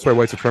state. That's why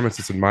white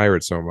supremacists admire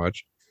it so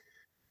much.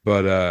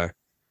 But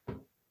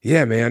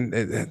yeah, man,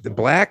 the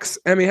blacks.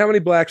 Emmy, how many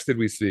blacks did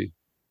we see?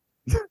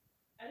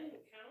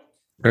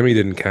 Emmy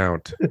didn't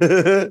count.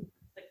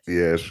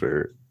 Yeah,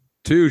 sure.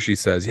 2, she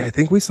says. Yeah, I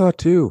think we saw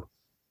 2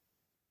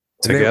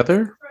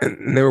 together.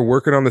 And they were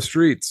working on the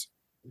streets.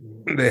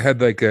 They had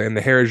like in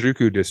the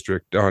Harajuku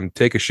district on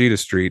Takeshita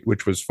Street,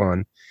 which was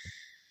fun.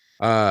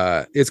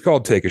 It's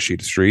called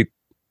Takeshita Street.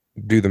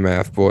 Do the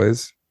math,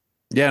 boys.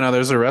 Yeah, no,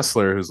 there's a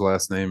wrestler whose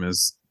last name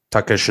is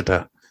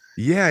Takeshita.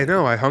 Yeah, I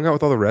know. I hung out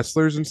with all the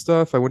wrestlers and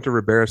stuff. I went to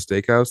Ribera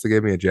Steakhouse. They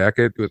gave me a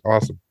jacket. It was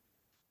awesome.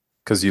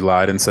 Because you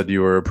lied and said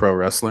you were a pro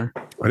wrestler?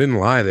 I didn't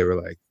lie. They were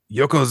like,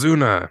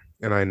 Yokozuna.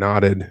 And I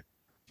nodded.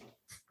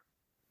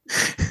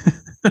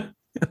 And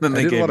then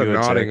they did gave a lot of you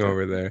nodding jacket.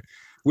 over there.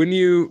 When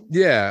you,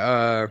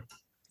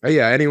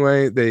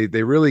 anyway,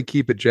 they really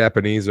keep it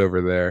Japanese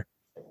over there.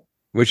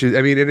 Which is,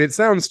 I mean, and it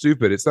sounds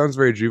stupid. It sounds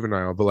very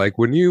juvenile, but like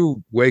when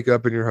you wake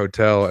up in your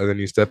hotel and then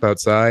you step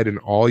outside and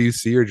all you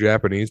see are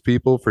Japanese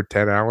people for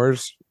 10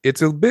 hours,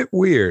 it's a bit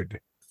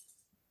weird.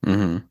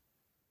 Mm-hmm.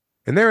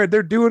 And they're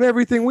doing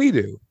everything we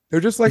do.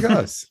 They're just like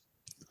us.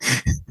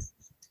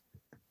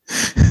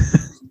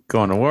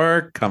 Going to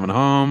work, coming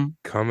home,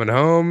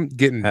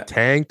 getting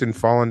tanked and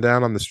falling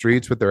down on the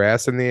streets with their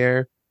ass in the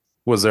air.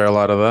 Was there a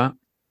lot of that?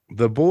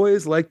 The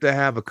boys like to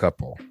have a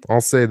couple. I'll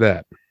say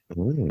that.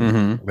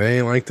 Mm-hmm.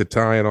 They like to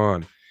tie it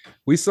on.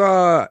 We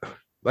saw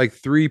like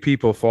 3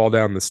 people fall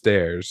down the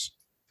stairs,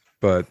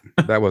 but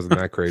that wasn't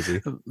that crazy.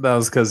 That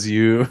was because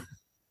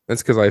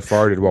That's because I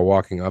farted while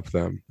walking up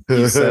them.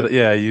 you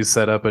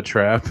set up a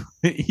trap.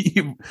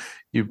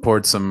 you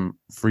poured some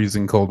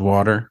freezing cold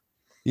water.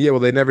 Yeah,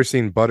 well, they'd never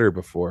seen butter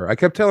before. I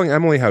kept telling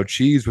Emily how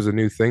cheese was a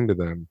new thing to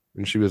them,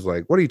 and she was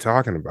like, "What are you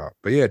talking about?"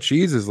 But yeah,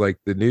 cheese is like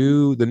the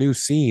new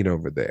scene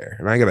over there,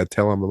 and I gotta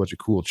tell them a bunch of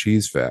cool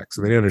cheese facts,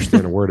 and they didn't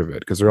understand a word of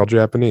it because they're all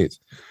Japanese.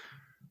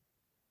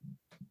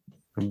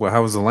 Well,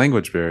 how was the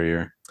language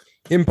barrier?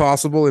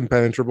 Impossible,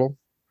 impenetrable.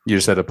 You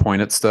just had to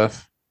point at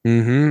stuff.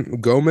 Mm-hmm.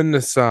 Gomen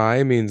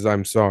nasai means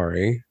I'm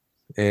sorry,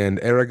 and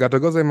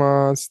arigato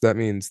gozaimasu, that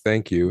means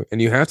thank you,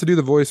 and you have to do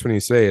the voice when you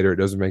say it, or it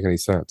doesn't make any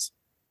sense.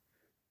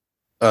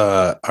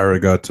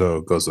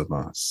 Arigato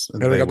gozaimasu.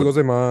 Arigato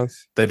gozaimasu.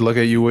 They'd look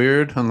at you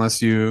weird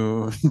unless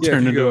you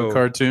turn into a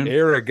cartoon.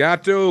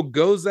 Arigato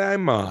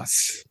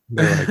gozaimasu.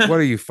 They're like, what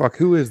are you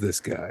who is this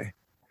guy?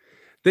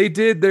 They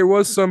did. There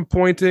was some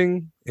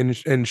pointing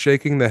and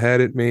shaking the head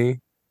at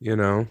me,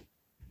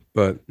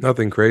 but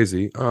nothing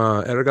crazy.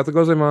 Arigato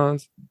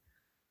gozaimasu.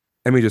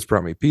 Emmy just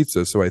brought me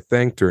pizza, so I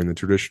thanked her in the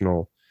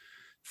traditional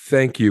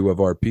thank you of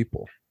our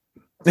people.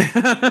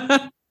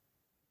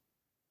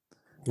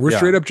 We're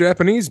straight up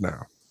Japanese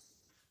now.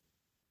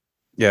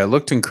 Yeah, it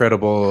looked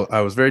incredible.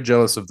 I was very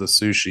jealous of the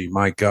sushi.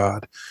 My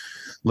God,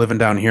 living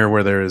down here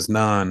where there is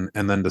none,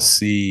 and then to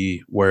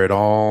see where it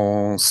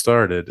all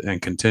started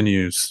and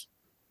continues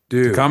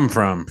to come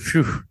from.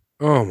 Phew.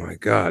 Oh my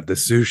God, the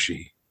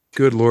sushi.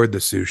 Good Lord, the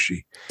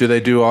sushi. Do they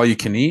do all you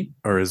can eat,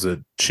 or is it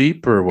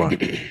cheap, or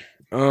what?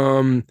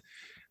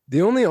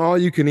 The only all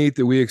you can eat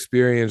that we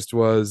experienced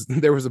was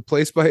there was a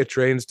place by a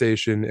train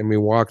station, and we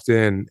walked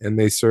in, and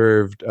they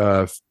served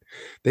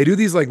they do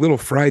these like little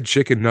fried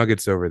chicken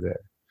nuggets over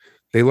there.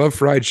 They love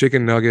fried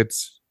chicken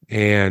nuggets,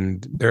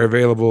 and they're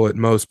available at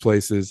most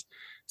places.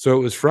 So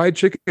it was fried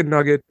chicken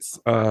nuggets,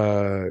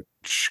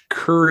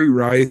 curry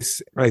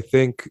rice, I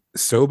think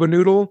soba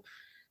noodle.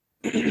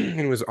 And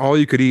it was all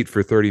you could eat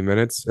for 30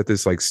 minutes at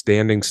this like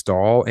standing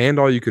stall, and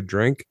all you could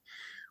drink.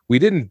 We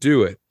didn't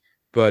do it,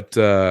 but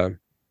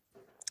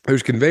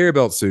there's conveyor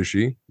belt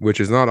sushi, which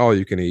is not all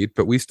you can eat,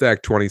 but we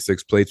stacked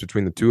 26 plates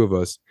between the two of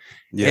us.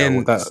 Yeah,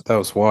 And well, that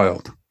was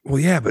wild. well,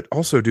 yeah, but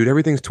also, dude,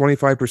 everything's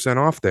 25%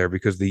 off there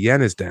because the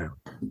yen is down.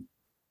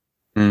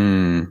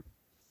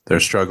 They're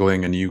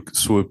struggling, and you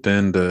swooped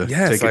in to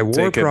Yes, I war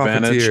take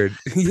advantage. profiteered.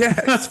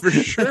 Yes, for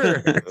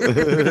sure.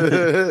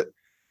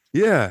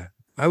 Yeah,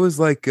 I was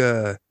like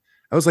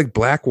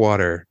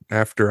Blackwater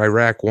after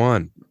Iraq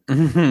won.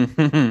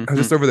 I was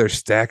just over there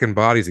stacking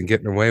bodies and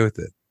getting away with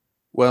it.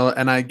 Well,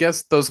 and I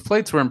guess those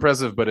plates were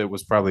impressive, but it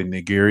was probably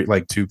nigiri,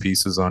 like 2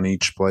 pieces on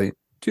each plate.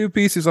 2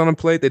 pieces on a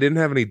plate. They didn't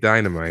have any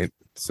dynamite,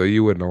 so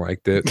you wouldn't have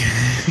liked it.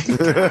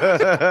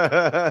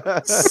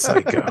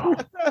 Psycho.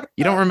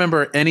 You don't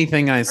remember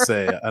anything I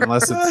say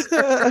unless it's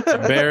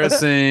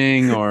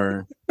embarrassing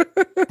or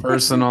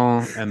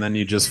personal, and then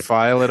you just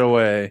file it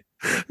away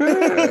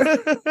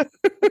that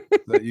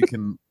you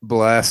can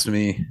blast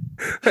me.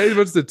 I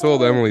must have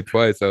told Emily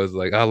twice. I was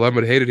like, "Oh,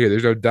 Lemon hated here.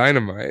 There's no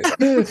dynamite."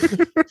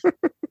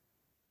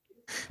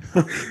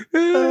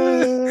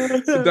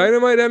 The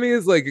dynamite, Emmy,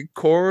 is like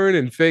corn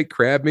and fake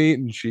crab meat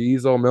and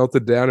cheese all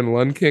melted down in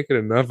one kick, and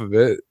enough of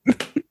it.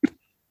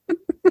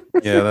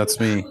 Yeah, that's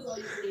me.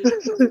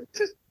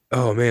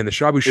 Oh man, the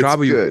shabu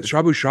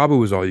shabu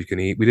was all you can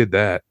eat. We did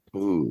that.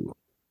 Ooh.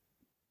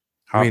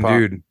 I mean,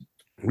 dude,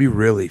 we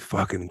really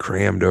fucking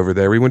crammed over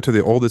there. We went to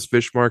the oldest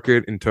fish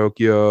market in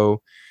Tokyo,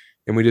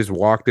 and we just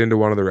walked into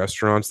one of the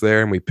restaurants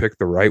there, and we picked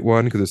the right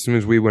one because as soon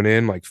as we went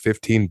in, like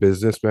 15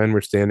 businessmen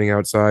were standing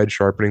outside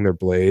sharpening their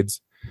blades.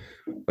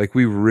 Like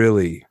we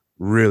really,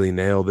 really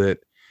nailed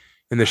it.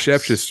 And the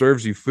chef just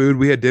serves you food.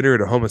 We had dinner at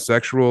a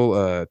homosexual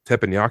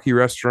teppanyaki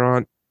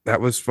restaurant.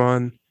 That was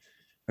fun.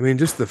 I mean,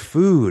 just the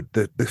food,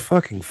 the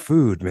fucking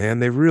food, man.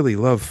 They really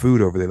love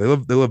food over there. They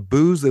love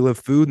booze, they love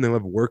food, and they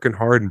love working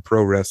hard in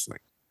pro wrestling.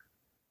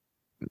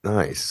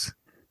 Nice.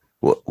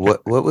 What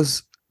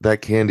was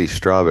that candy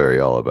strawberry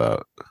all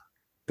about?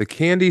 The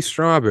candy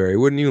strawberry.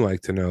 Wouldn't you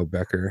like to know,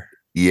 Becker?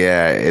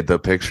 Yeah, the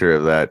picture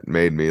of that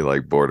made me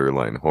like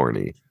borderline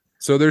horny.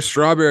 So they're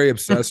strawberry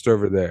obsessed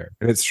over there,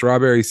 and it's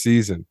strawberry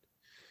season.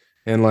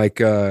 And like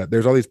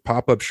there's all these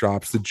pop-up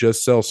shops that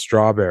just sell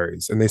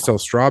strawberries, and they sell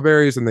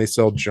strawberries and they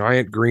sell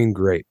giant green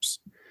grapes.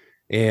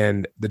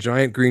 And the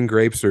giant green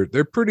grapes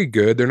they're pretty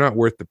good. They're not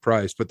worth the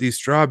price, but these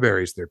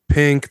strawberries, they're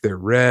pink, they're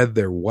red,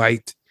 they're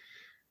white.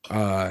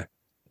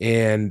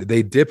 And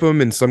they dip them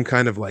in some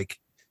kind of like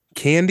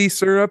candy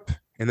syrup,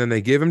 and then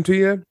they give them to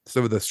you.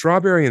 So the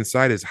strawberry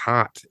inside is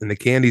hot and the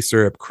candy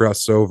syrup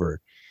crusts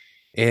over.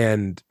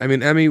 And I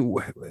mean, Emmy,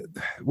 what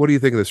do you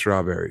think of the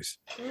strawberries?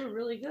 They were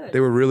really good. They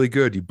were really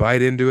good. You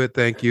bite into it.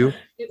 Thank you.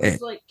 It was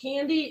like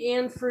candy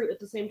and fruit at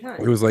the same time.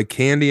 It was like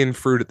candy and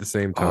fruit at the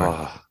same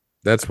time.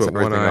 That's what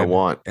one eye I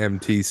want.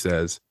 MT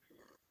says.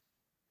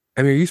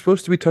 I mean, are you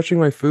supposed to be touching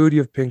my food? You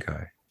have pink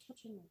eye.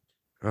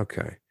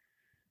 Okay.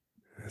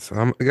 So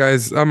I'm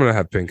gonna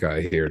have pink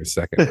eye here in a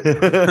second.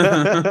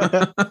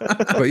 But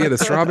yeah, the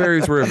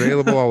strawberries were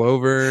available all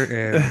over,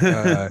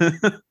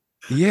 and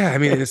yeah, I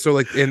mean, so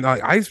like, and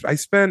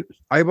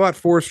I bought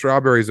 4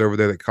 strawberries over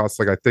there that cost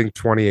like I think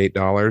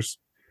 $28,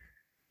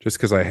 just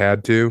because I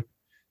had to,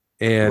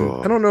 and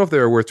I don't know if they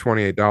were worth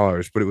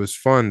 $28, but it was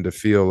fun to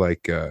feel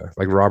like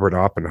Robert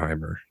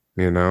Oppenheimer,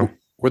 you know?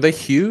 Were they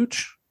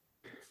huge?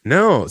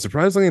 No,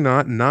 surprisingly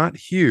not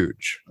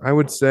huge. I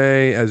would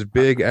say as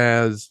big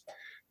as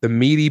the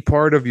meaty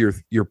part of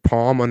your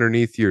palm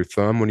underneath your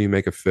thumb when you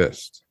make a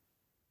fist.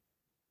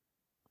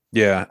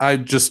 Yeah, I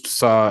just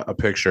saw a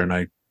picture, and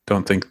I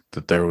don't think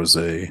that there was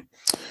a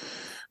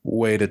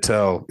way to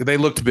tell. They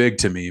looked big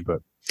to me,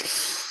 but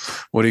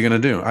what are you going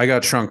to do? I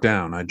got shrunk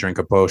down. I drank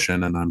a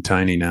potion, and I'm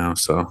tiny now.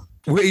 So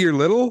wait, you're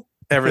little?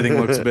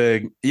 Everything looks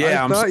big.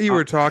 Yeah, I thought you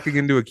were talking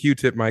into a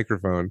Q-tip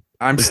microphone.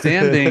 I'm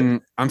standing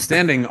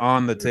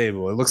on the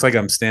table. It looks like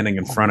I'm standing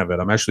in front of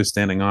it. I'm actually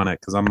standing on it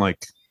because I'm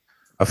like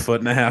a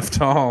 1.5 feet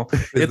tall.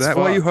 Is that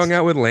why you hung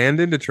out with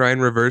Landon to try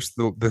and reverse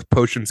the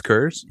potion's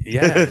curse?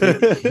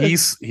 Yeah,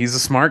 he's a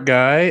smart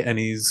guy, and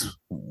he's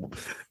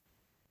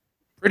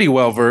pretty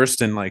well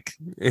versed in like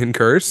in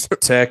curse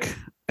tech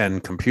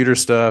and computer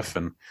stuff,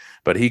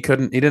 but he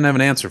didn't have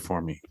an answer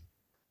for me.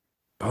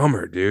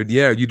 Bummer, dude.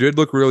 Yeah, you did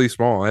look really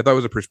small. I thought it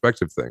was a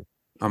perspective thing.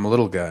 I'm a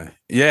little guy.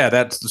 Yeah,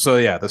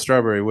 the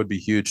strawberry would be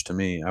huge to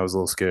me. I was a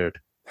little scared.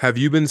 Have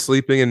you been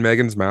sleeping in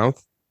Megan's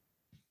mouth?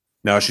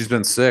 No, she's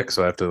been sick,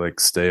 so I have to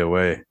like stay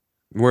away.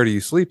 Where do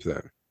you sleep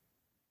then?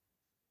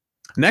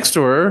 Next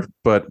to her,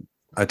 but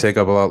I take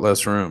up a lot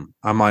less room.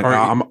 I'm like,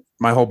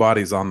 my whole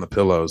body's on the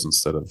pillows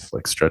instead of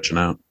like stretching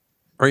out.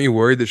 Aren't you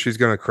worried that she's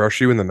gonna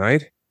crush you in the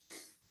night?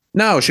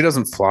 No, she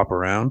doesn't flop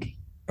around.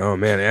 Oh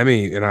man,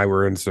 Emmy and I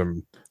were in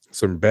some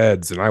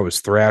beds, and I was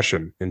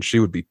thrashing, and she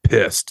would be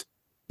pissed.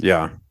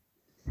 Yeah.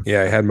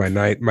 Yeah, I had my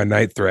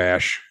night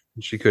thrash.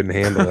 And she couldn't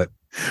handle it.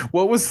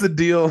 What was the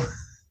deal?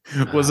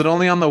 Was it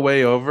only on the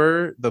way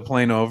over, the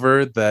plane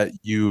over, that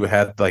you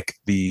had like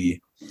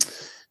the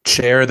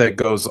chair that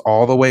goes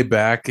all the way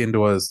back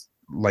into a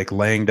like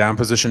laying down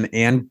position,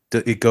 and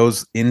it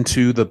goes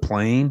into the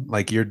plane,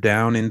 like you're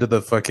down into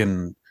the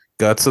fucking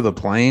guts of the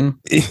plane?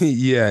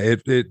 Yeah,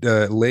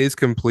 it lays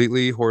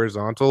completely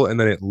horizontal, and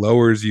then it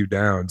lowers you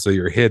down so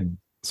you're hidden,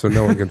 so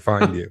no one can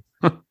find you.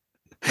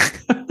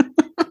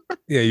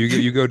 Yeah,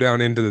 you go down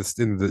into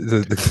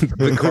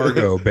the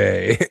cargo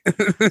bay.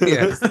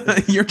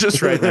 Yes. You're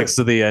just right next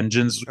to the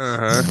engines.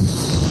 Uh-huh.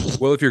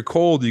 Well, if you're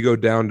cold, you go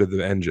down to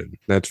the engine.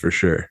 That's for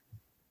sure.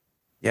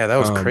 Yeah, that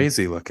was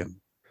crazy looking.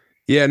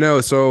 Yeah,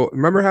 no. So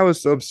remember how I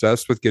was so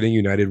obsessed with getting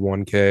United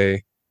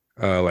 1K,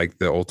 like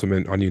the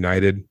ultimate on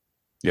United?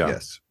 Yeah.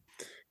 Yes.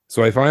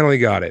 So I finally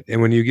got it.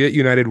 And when you get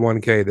United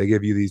 1K, they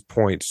give you these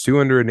points,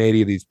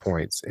 280 of these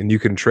points, and you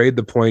can trade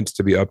the points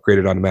to be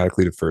upgraded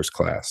automatically to first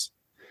class.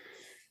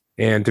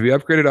 And to be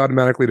upgraded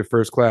automatically to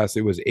first class,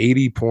 it was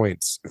 80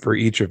 points for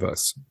each of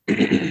us.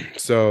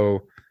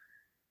 So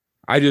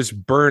I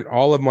just burnt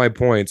all of my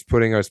points,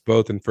 putting us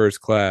both in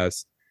first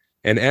class.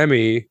 And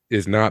Emmy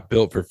is not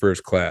built for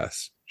first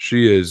class.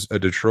 She is a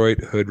Detroit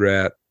hood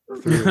rat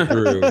through and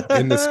through.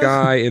 In the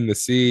sky, in the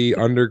sea,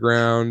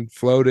 underground,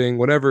 floating,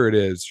 whatever it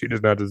is. She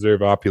does not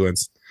deserve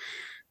opulence.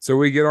 So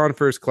we get on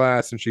first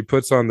class, and she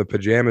puts on the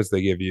pajamas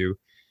they give you.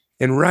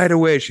 And right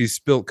away, she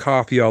spilt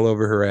coffee all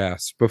over her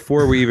ass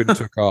before we even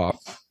took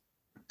off.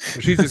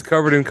 She's just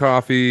covered in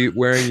coffee,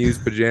 wearing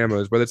used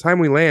pajamas. By the time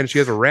we land, she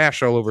has a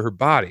rash all over her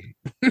body.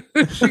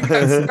 She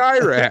got sky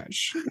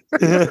rash.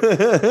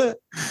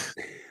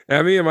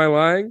 Emmy, am I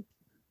lying?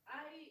 I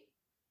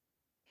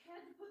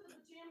had to put the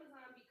pajamas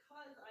on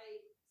because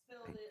I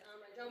spilled it on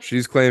my jumpsuit.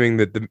 She's claiming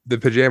that the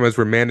pajamas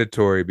were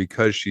mandatory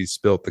because she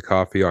spilt the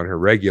coffee on her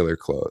regular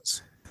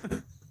clothes.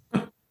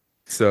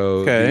 So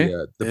Okay.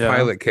 the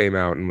pilot came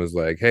out and was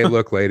like, "Hey,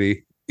 look,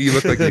 lady, you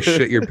look like you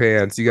shit your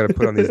pants. You got to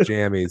put on these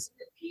jammies."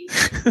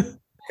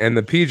 And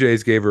the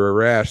PJs gave her a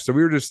rash. So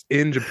we were just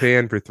in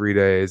Japan for 3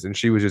 days, and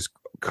she was just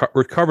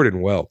covered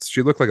in welts.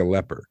 She looked like a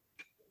leper.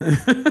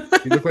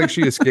 She looked like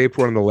she escaped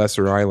one of the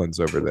lesser islands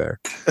over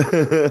there.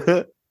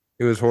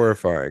 It was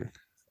horrifying.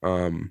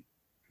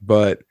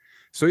 But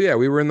so yeah,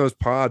 we were in those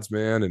pods,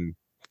 man, and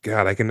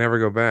God, I can never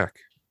go back.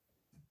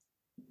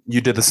 You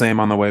did the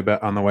same on the way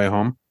back, on the way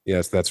home?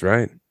 Yes, that's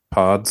right.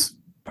 Pods.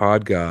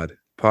 Pod God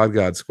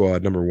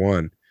Squad number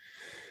 1.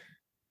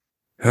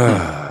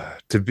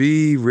 To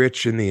be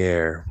rich in the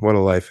air, what a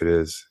life it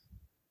is.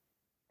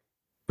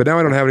 But now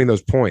I don't have any of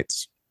those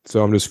points,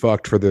 so I'm just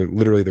fucked for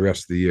literally the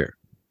rest of the year.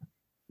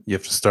 You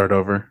have to start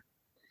over.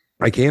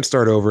 I can't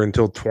start over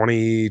until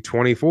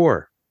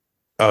 2024.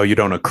 Oh, you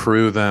don't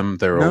accrue them.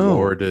 They're No.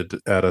 awarded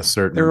at a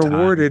certain They're time.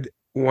 awarded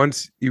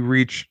once you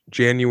reach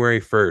January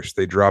 1st.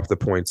 They drop the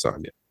points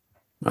on you.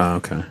 Oh,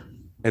 okay.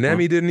 And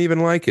Emmy didn't even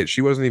like it.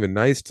 She wasn't even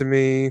nice to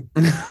me.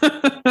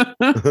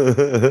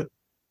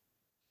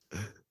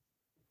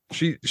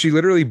 She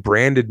literally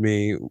branded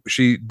me.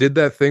 She did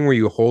that thing where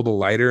you hold a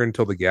lighter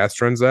until the gas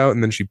runs out,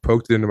 and then she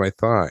poked it into my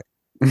thigh.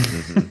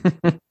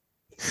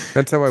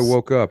 That's how I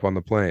woke up on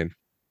the plane.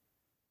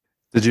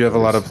 Did you have a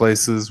lot of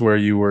places where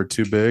you were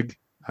too big?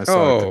 I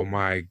Oh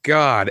my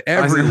God,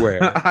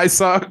 everywhere. I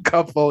saw a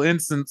couple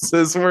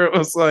instances where it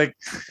was like,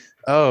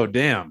 oh,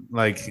 damn.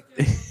 Like,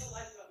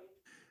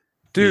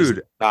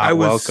 Dude, I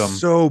was welcome.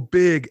 so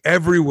big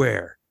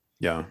everywhere.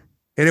 Yeah.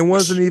 And it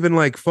wasn't even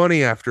like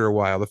funny after a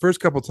while. The first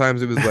couple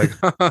times it was like,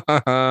 ha, ha,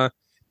 ha, ha.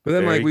 But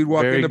then like we'd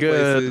walk into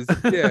good.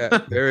 places. Yeah,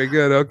 very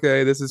good.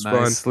 Okay, this is fun.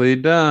 Nicely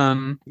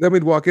done. Then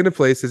we'd walk into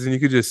places and you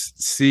could just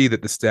see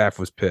that the staff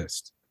was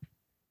pissed.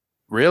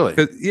 Really?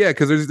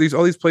 Because there's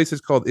all these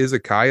places called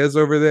izakayas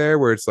over there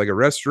where it's like a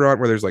restaurant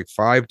where there's like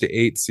 5 to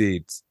 8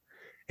 seats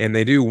and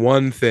they do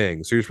one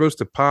thing. So you're supposed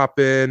to pop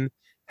in,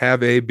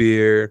 have a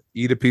beer,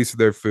 eat a piece of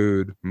their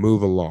food,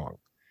 move along.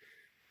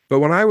 But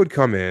when I would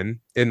come in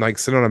and like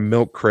sit on a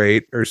milk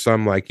crate or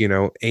some like,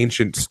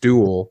 ancient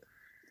stool,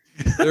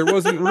 there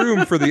wasn't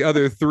room for the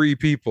other 3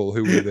 people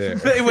who were there.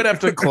 They would have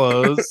to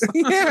close.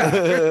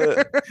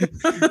 Yeah.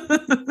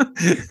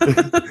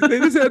 They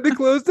just had to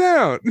close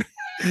down.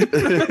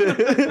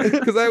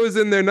 Because I was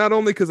in there not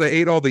only because I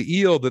ate all the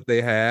eel that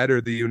they had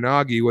or the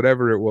unagi,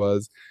 whatever it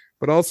was,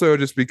 but also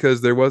just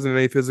because there wasn't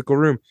any physical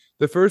room.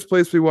 The first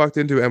place we walked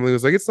into, Emily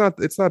was like, it's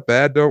not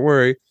bad, don't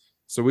worry.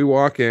 So we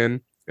walk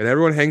in and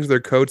everyone hangs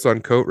their coats on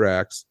coat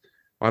racks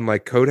on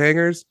like coat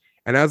hangers.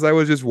 And as I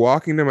was just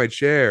walking to my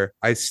chair,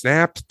 I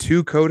snapped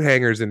 2 coat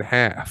hangers in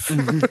half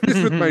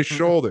just with my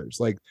shoulders.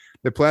 Like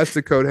the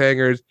plastic coat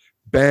hangers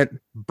bent,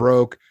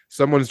 broke.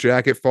 Someone's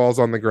jacket falls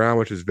on the ground,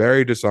 which is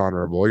very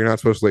dishonorable. You're not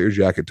supposed to let your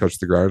jacket touch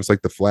the ground. It's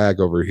like the flag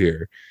over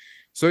here.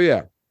 So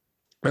yeah,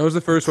 that was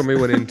the first one we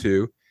went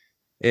into.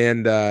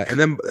 And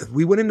then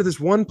we went into this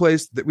one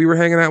place that we were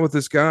hanging out with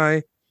this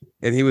guy.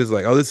 And he was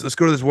like, "Oh, let's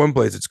go to this one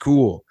place. It's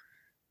cool."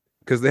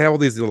 Because they have all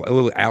these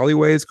little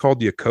alleyways called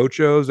the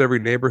Ocochos. Every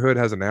neighborhood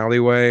has an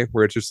alleyway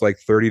where it's just like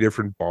 30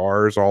 different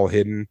bars all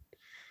hidden.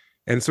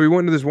 And so we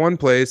went to this one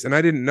place, and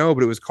I didn't know,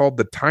 but it was called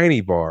the Tiny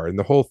Bar, and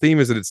the whole theme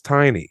is that it's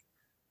tiny.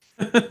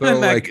 So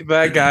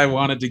that guy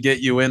wanted to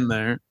get you in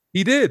there.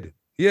 He did.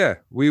 Yeah.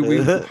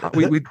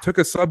 We took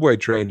a subway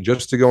train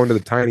just to go into the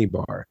Tiny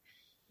Bar.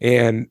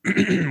 And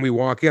we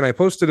walk in. I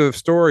posted a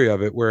story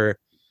of it where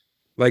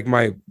like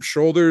my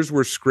shoulders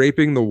were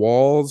scraping the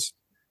walls.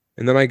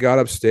 And then I got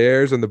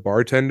upstairs and the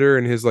bartender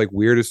and his like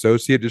weird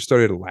associate just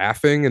started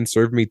laughing and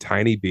served me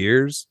tiny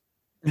beers.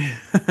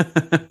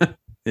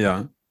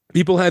 Yeah.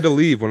 People had to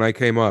leave when I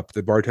came up.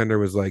 The bartender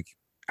was like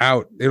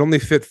out. It only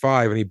fit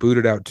 5 and he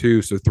booted out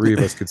 2 so 3 of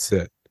us could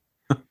sit.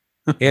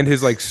 And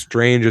his like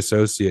strange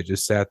associate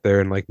just sat there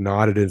and like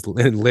nodded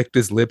and licked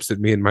his lips at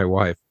me and my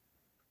wife.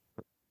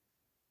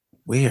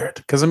 Weird.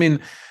 Because I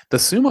mean, the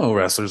sumo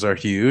wrestlers are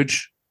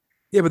huge.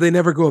 Yeah, but they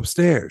never go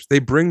upstairs. They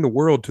bring the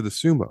world to the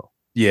sumo.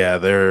 Yeah,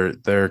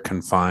 they're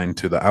confined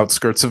to the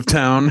outskirts of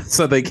town,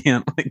 so they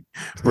can't like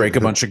break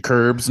a bunch of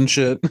curbs and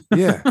shit.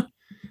 Yeah.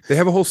 They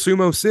have a whole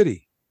sumo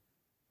city.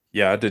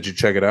 Yeah, did you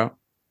check it out?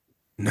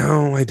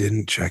 No, I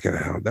didn't check it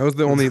out. That was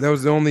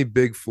the only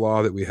big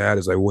flaw that we had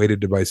is I waited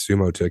to buy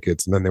sumo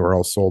tickets and then they were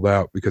all sold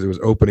out because it was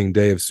opening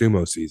day of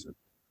sumo season.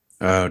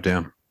 Oh,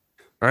 damn.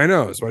 I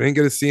know. So I didn't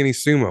get to see any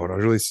sumo and I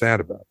was really sad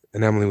about it.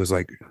 And Emily was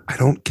like, I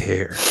don't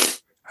care.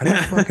 I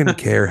don't fucking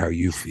care how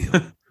you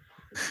feel.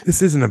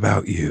 This isn't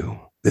about you.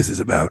 This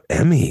is about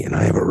Emmy and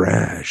I have a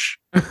rash.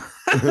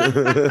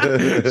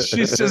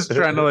 She's just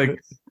trying to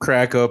like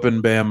crack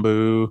open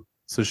bamboo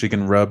so she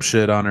can rub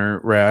shit on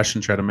her rash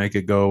and try to make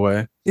it go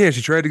away. Yeah,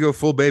 she tried to go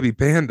full baby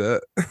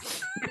panda.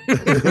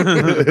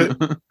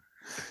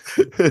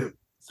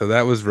 So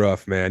that was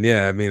rough, man.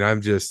 Yeah, I mean,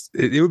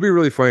 it would be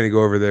really funny to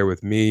go over there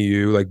with me,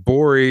 you, like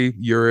Bori,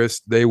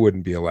 Urist, they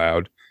wouldn't be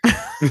allowed.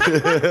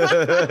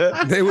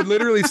 They would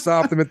literally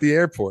stop them at the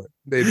airport.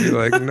 They'd be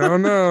like,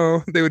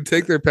 no. They would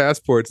take their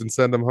passports and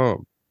send them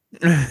home.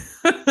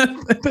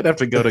 They'd have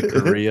to go to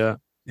Korea.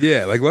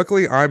 Yeah, like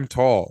luckily I'm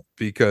tall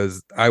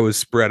because I was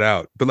spread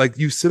out. But like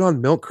you sit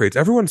on milk crates,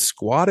 everyone's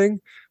squatting.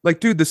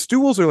 Like, dude, the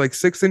stools are like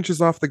 6 inches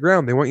off the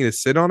ground. They want you to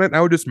sit on it. I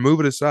would just move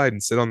it aside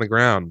and sit on the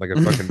ground like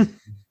a fucking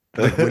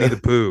like Winnie the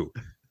Pooh.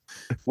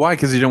 Why?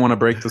 Because you don't want to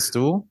break the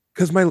stool?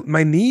 Because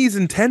my knees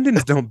and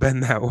tendons don't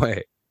bend that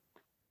way.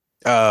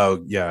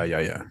 Oh,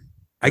 yeah.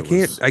 I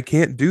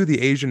can't do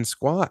the Asian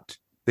squat.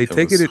 They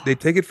take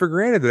it for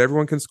granted that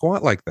everyone can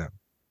squat like them.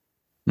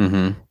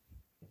 Mm-hmm.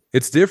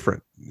 It's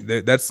different.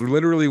 That's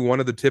literally one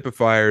of the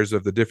typifiers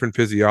of the different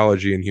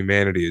physiology in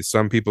humanity is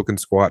some people can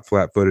squat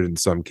flat-footed and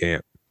some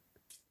can't.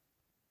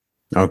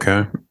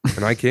 Okay.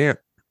 And I can't.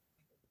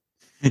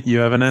 You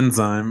have an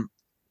enzyme.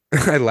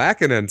 I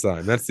lack an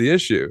enzyme. That's the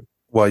issue.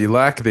 Well, you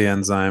lack the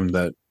enzyme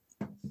that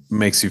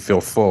makes you feel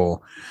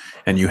full.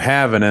 And you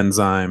have an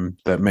enzyme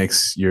that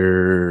makes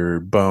your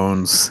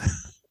bones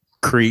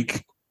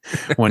creak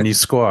when you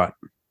squat.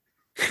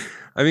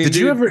 I mean, did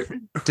you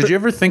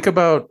ever think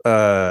about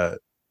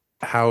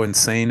how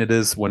insane it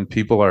is when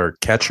people are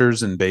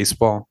catchers in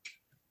baseball?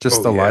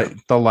 Just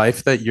the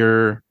life that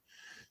you're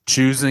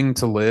choosing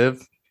to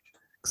live.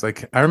 It's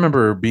like I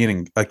remember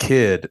being a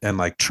kid and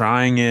like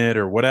trying it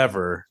or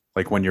whatever.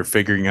 Like when you're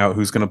figuring out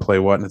who's going to play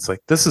what, and it's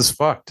like this is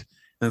fucked.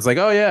 And it's like,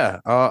 oh yeah,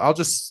 I'll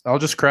just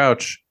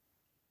crouch.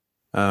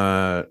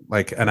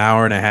 Like an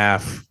hour and a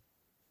half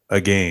a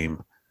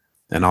game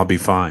and I'll be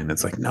fine.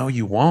 It's like, no,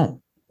 you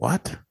won't.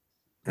 What?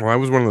 Well, I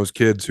was one of those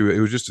kids who it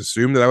was just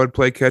assumed that I would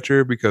play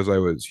catcher because I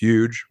was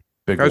huge.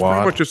 Big I was wad.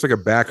 pretty much just like a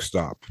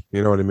backstop.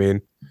 You know what I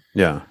mean?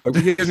 Yeah. Like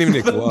we didn't even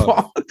get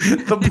gloves.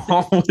 The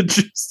ball would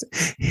just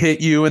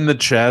hit you in the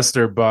chest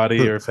or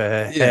body or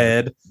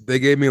head. They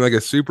gave me like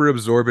a super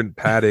absorbent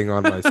padding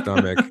on my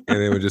stomach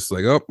and they were just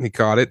like, oh, he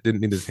caught it.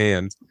 Didn't need his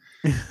hands.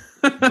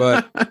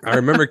 But I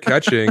remember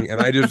catching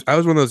and I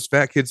was one of those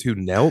fat kids who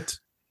knelt.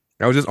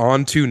 I was just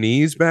on 2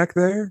 knees back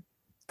there.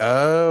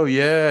 Oh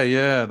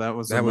yeah. That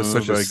was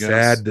such a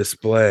sad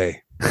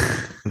display.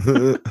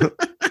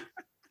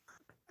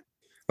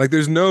 Like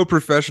there's no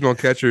professional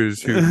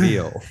catchers who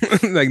kneel.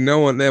 Like no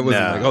one that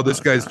wasn't like, oh, this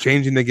guy's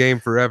changing the game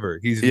forever.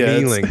 He's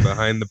kneeling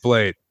behind the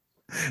plate.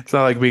 It's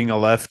not like being a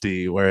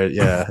lefty where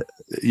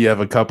you have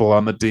a couple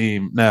on the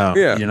team. No,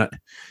 you're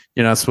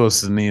not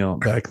supposed to kneel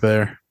back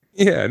there.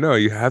 Yeah, no,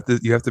 you have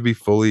to be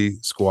fully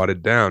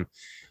squatted down.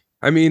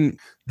 I mean,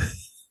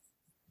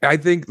 I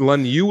think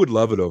Lund, you would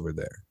love it over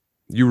there.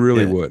 You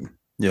really would.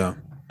 Yeah.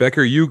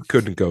 Becker, you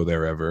couldn't go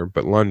there ever,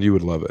 but Lund, you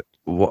would love it.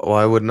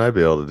 Why wouldn't I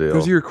be able to deal?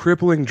 Because you're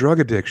crippling drug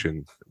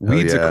addiction.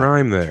 Weed's a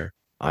crime there.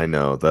 I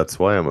know. That's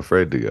why I'm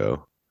afraid to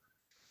go.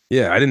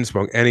 Yeah, I didn't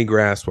smoke any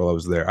grass while I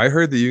was there. I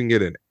heard that you can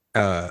get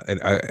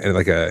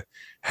like a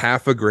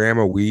half a gram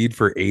of weed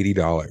for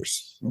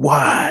 $80.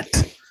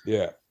 What?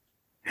 Yeah.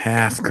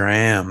 Half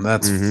gram.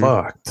 That's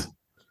fucked.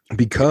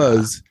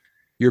 Because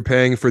you're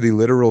paying for the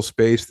literal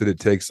space that it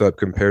takes up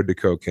compared to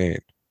cocaine.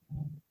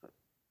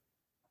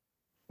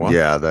 What?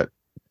 Yeah,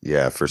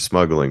 Yeah, for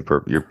smuggling,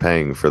 you're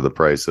paying for the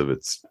price of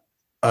its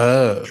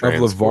Oh. Of the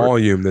transport.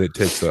 volume that it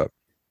takes up.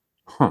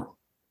 Huh.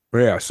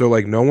 Yeah, so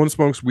like no one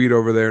smokes weed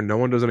over there. No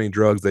one does any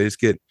drugs. They just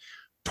get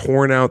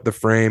torn out the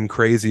frame,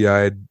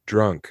 crazy-eyed,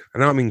 drunk. I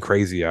don't mean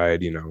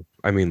crazy-eyed,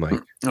 I mean like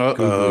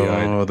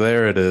googly-eyed. Oh,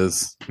 there it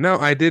is. No,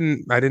 I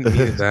didn't mean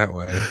it that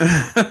way.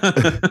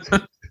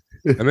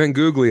 I meant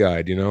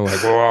googly-eyed,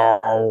 like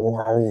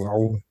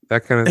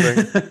that kind of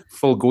thing.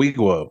 Full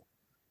guiguo.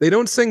 They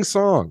don't sing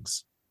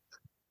songs.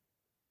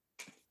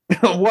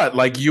 What?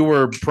 Like you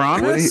were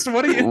promised?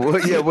 What do you?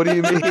 What do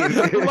you mean?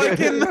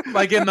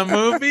 like in the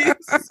movies?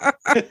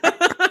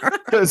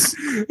 Because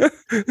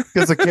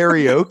a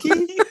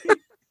karaoke?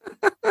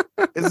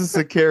 Is this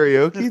a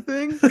karaoke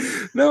thing?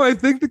 No, I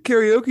think the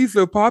karaoke's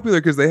so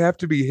popular because they have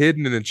to be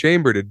hidden in a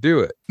chamber to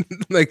do it.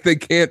 Like they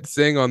can't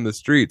sing on the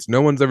streets.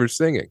 No one's ever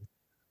singing.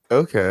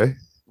 Okay.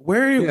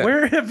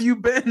 Where have you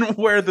been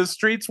where the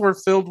streets were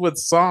filled with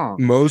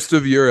songs? Most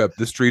of Europe,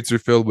 the streets are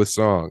filled with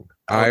song.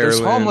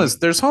 Ireland,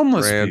 There's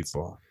homeless France.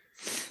 people.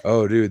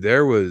 Oh, dude,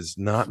 there was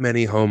not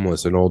many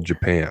homeless in old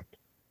Japan.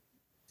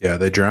 Yeah,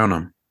 they drown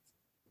them.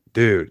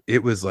 Dude,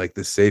 it was like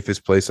the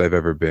safest place I've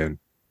ever been.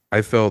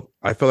 I felt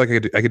like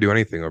I could do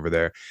anything over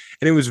there,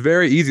 and it was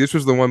very easy. This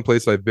was the one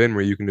place I've been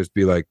where you can just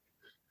be like,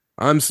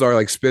 "I'm sorry,"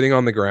 like spitting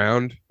on the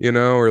ground,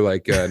 or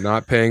like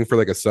not paying for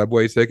like a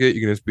subway ticket.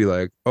 You can just be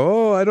like,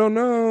 "Oh, I don't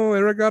know,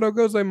 arigato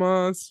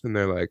gozaimasu," and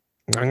they're like,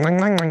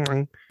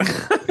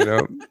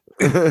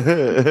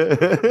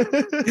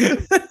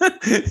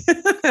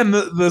 And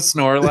the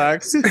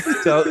Snorlax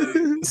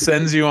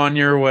sends you on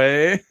your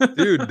way.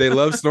 Dude, they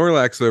love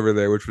Snorlax over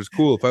there, which was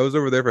cool. If I was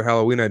over there for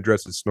Halloween, I'd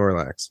dress as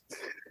Snorlax.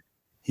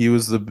 He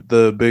was the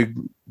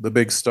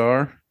big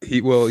star.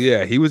 He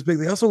was big.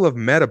 They also love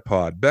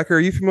Metapod. Becker, are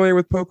you familiar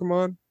with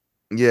Pokemon?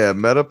 Yeah,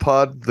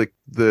 Metapod,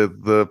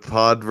 the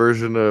pod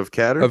version of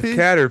Caterpie? Of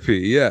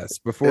Caterpie, yes.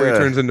 Before he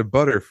turns into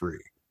Butterfree.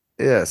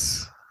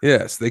 Yes.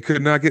 Yes, they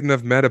could not get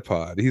enough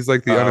Metapod. He's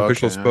like the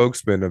unofficial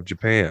spokesman of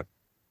Japan.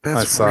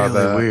 That's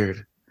really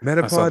weird.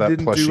 Metapod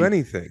didn't do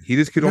anything. He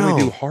just could only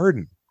do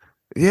Harden.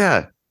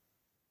 Yeah.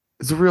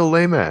 It's a real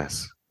lame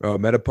ass. Oh,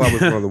 Metapod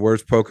was one of the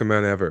worst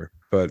Pokemon ever.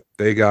 But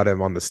they got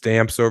him on the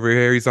stamps over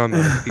here. He's on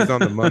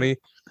the money.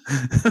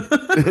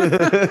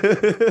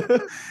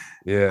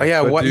 Yeah. Oh,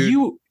 yeah. What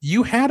dude,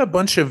 you had a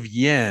bunch of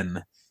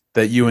yen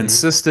that you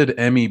insisted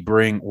Emmy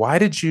bring. Why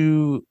did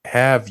you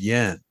have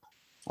yen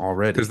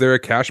already? Because they're a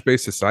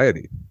cash-based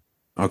society.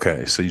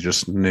 Okay, so you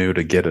just knew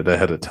to get it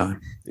ahead of time.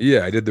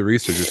 Yeah, I did the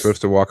research. You're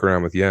supposed to walk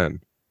around with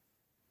yen.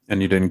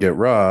 And you didn't get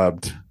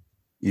robbed.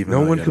 Even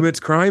no one commits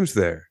crimes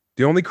there.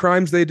 The only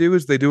crimes they do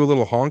is they do a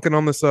little honking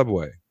on the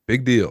subway.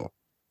 Big deal.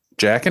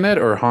 Jacking it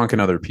or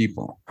honking other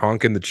people?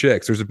 Honking the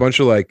chicks. There's a bunch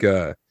of like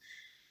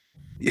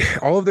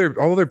all of their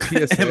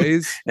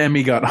PSAs.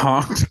 Emmy got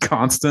honked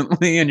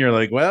constantly, and you're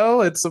like,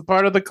 well, it's a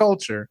part of the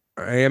culture.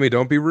 Hey, Emmy,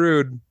 don't be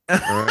rude. All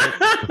right?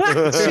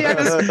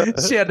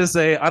 she had to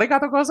say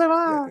arigato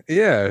gozaimasu.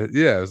 Yeah.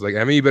 It was like,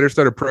 Emmy, you better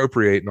start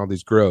appropriating all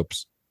these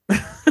gropes.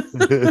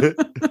 Let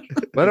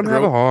them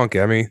have a honk,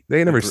 Emmy. They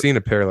ain't never seen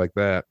a pair like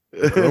that.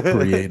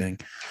 Appropriating.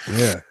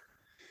 Yeah.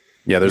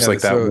 Yeah, there's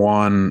that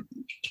one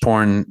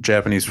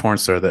Japanese porn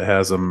star that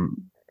has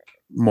them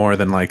more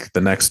than like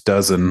the next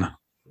dozen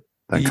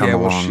that come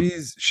along.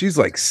 She's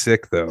like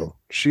sick though.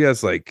 She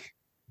has like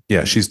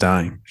she's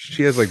dying.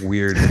 She has like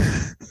weird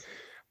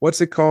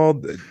what's it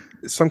called?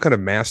 Some kind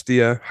of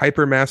mastia,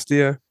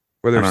 hypermastia,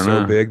 where they're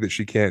so big that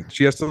she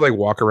has to like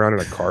walk around in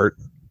a cart.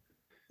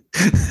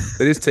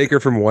 They just take her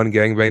from one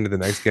gangbang to the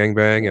next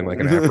gangbang in like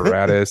an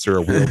apparatus or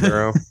a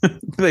wheelbarrow.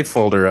 They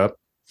fold her up.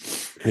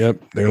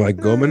 Yep. They're like,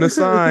 Gomen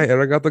nasai,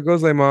 arigato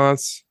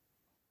gozaimasu.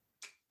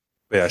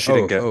 Yeah, she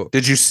didn't get.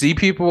 Did you see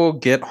people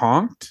get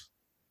honked?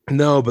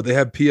 No, but they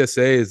have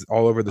PSAs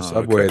all over the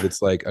subway. Okay.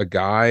 That's like a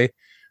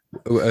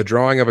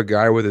drawing of a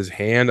guy with his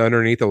hand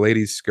underneath a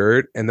lady's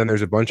skirt, and then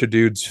there's a bunch of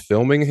dudes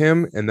filming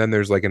him, and then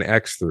there's like an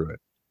X through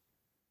it.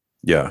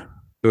 Yeah.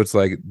 So it's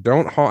like,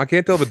 don't honk. I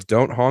can't tell if it's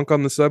don't honk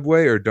on the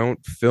subway or don't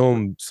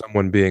film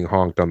someone being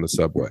honked on the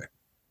subway.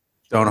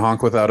 Don't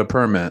honk without a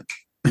permit.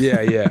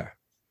 Yeah.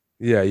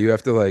 Yeah, you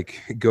have to like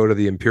go to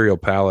the Imperial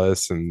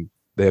Palace and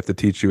they have to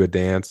teach you a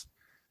dance.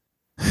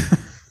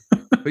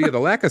 But yeah, the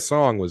lack of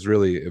song was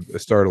really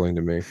startling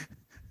to me.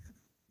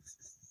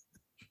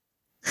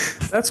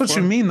 That's what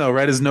you mean though,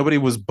 right? Is nobody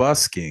was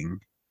busking.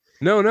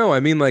 No. I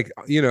mean, like,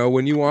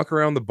 when you walk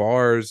around the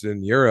bars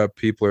in Europe,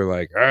 people are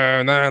like,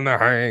 yeah, none of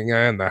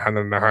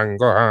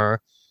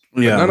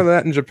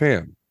that in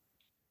Japan.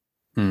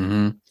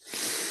 Mm-hmm.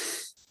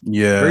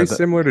 Yeah. Very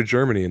similar to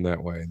Germany in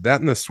that way. That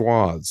and the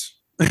swaths.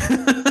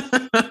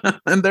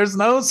 And there's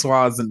no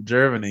swaths in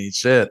Germany.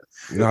 Shit.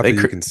 Not that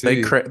you can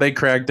see. They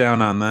cracked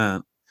down on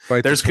that.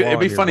 It'd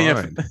be funny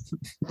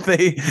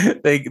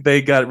if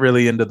they got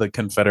really into the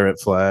Confederate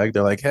flag.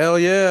 They're like, hell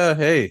yeah,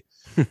 hey,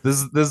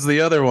 this is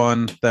the other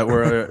one that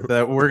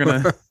we're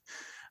gonna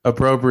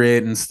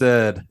appropriate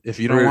instead. If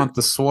you don't want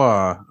the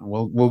SWA,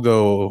 we'll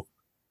go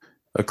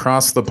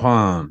across the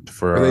pond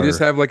for Or they just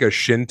have like a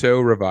Shinto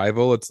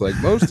revival. It's like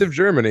most of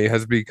Germany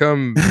has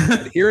become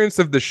adherents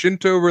of the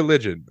Shinto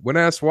religion. When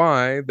asked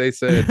why, they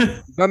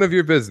said, none of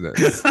your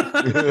business.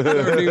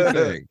 Our new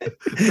thing.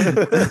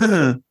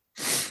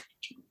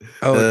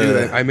 Oh,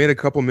 dude, I made a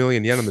couple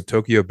million yen on the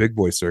Tokyo Big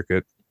Boy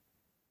circuit.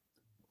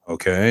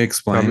 Okay,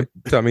 explain.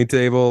 Tummy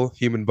table,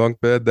 human bunk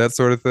bed, that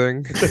sort of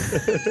thing.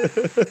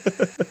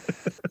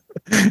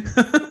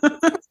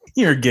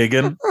 You're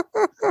gigging.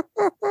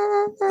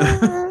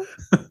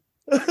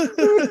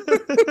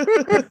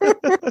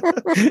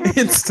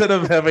 Instead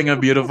of having a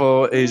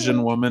beautiful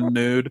Asian woman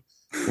nude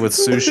with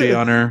sushi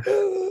on her,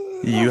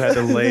 you had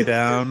to lay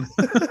down.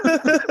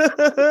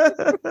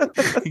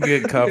 You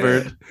get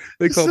covered. Yeah.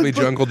 They called me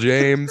Jungle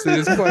James. They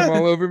just climb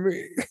all over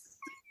me.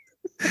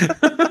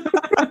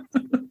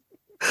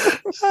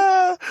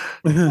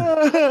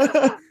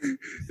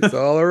 It's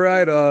all a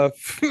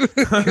write-off.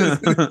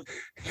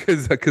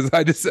 Because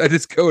I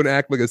just go and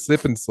act like a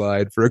sip and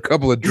slide for a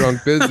couple of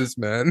drunk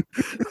businessmen.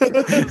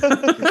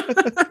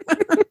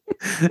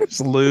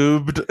 Just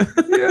lubed.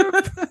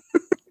 Yep.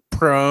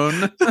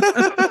 Prone.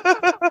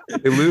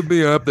 They lube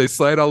me up, they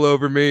slide all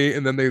over me,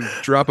 and then they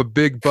drop a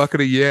big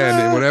bucket of yen,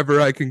 and whatever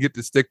I can get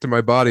to stick to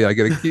my body, I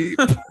get to keep.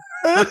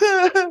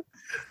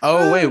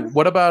 Oh wait,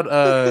 what about did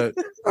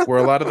a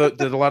lot of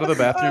the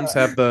bathrooms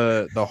have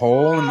the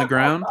hole in the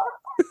ground?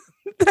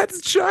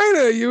 That's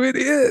China, you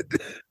idiot.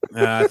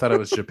 I thought it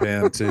was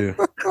Japan too.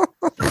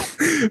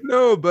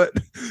 No, but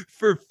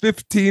for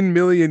 15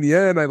 million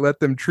yen, I let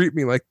them treat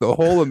me like the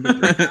hole in the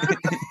ground.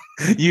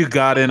 You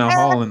got in a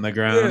hole in the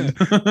ground.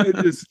 Yeah,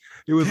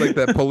 it was like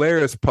that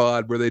Polaris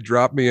pod where they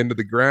dropped me into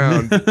the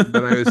ground. And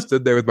then I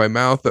stood there with my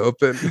mouth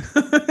open.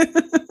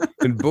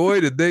 And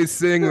boy, did they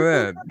sing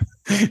then.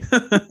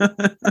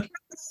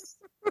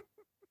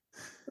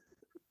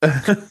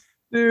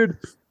 Dude,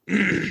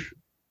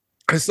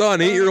 I saw an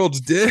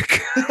 8-year-old's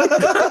dick.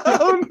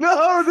 Oh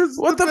no!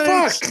 What the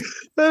fuck?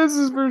 This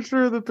is for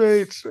sure the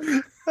page.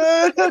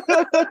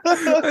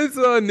 I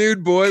saw a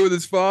nude boy with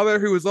his father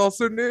who was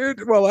also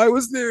nude while I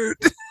was nude.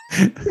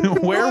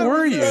 Where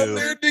were We were all you?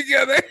 nude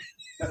together.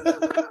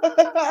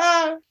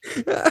 I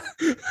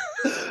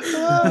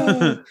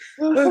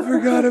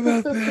forgot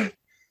about that.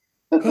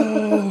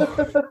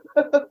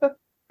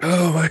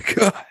 Oh my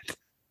god.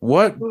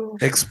 What?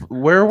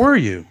 Where were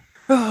you?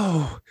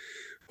 Oh,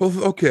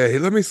 well, okay.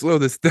 Let me slow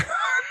this down.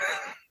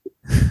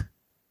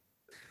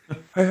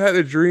 I had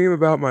a dream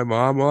about my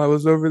mom while I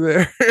was over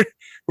there,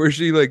 where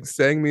she like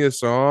sang me a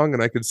song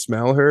and I could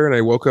smell her, and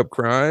I woke up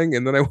crying,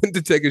 and then I went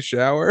to take a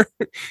shower,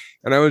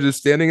 and I was just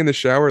standing in the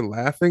shower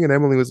laughing, and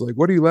Emily was like,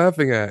 "What are you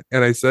laughing at?"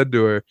 And I said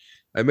to her,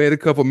 I made a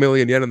couple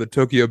million yen on the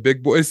Tokyo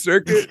Big Boy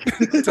circuit,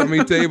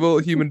 tummy table,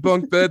 human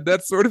bunk bed,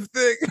 that sort of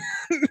thing.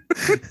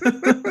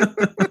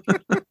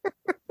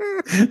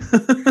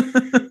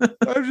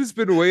 I've just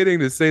been waiting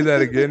to say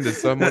that again to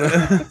someone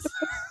else.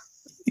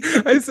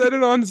 I said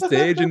it on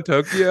stage in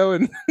Tokyo,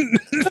 and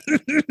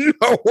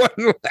no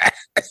one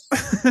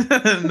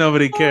laughed.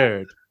 Nobody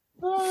cared.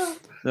 They're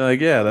like,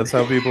 yeah, that's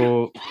how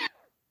people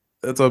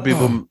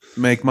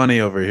make money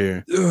over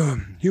here. Ugh,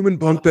 human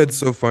bunk bed's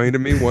so funny to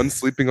me. One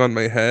sleeping on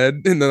my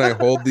head, and then I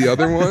hold the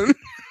other one.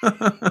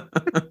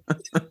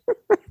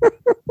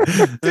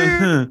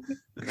 Dude,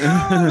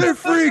 they're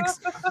freaks.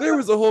 There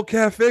was a whole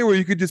cafe where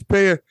you could just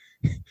pay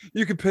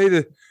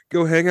to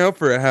go hang out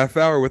for a half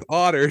hour with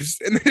otters,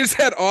 and they just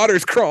had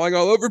otters crawling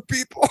all over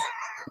people.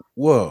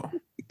 Whoa,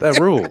 that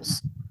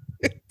rules.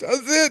 It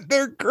does it.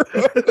 They're gross.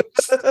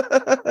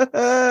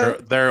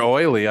 They're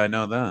oily. I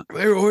know that.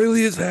 They're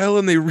oily as hell,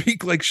 and they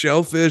reek like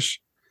shellfish.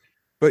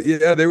 But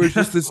yeah, there was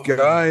just this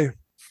guy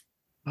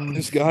in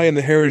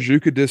the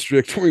Harajuku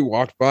district. We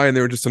walked by, and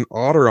there was just an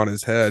otter on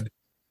his head.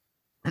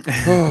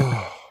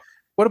 Oh.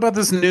 What about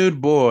this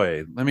nude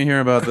boy? Let me hear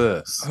about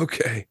this.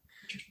 Okay.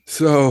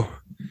 So,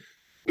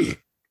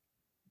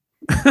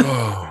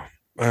 I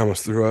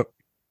almost threw up.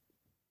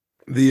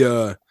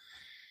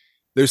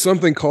 There's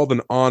something called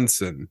an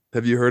onsen.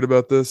 Have you heard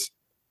about this?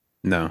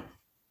 No.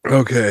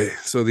 Okay.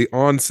 So the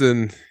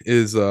onsen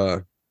is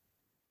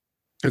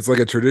it's like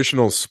a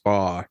traditional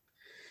spa.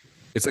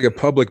 It's like a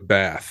public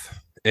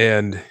bath.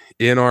 And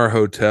in our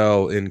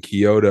hotel in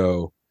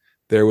Kyoto,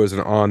 there was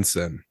an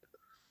onsen.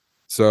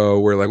 So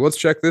we're like, let's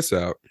check this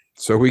out.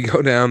 So we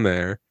go down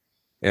there,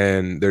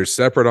 and there's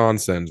separate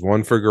onsens,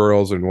 one for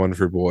girls and one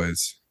for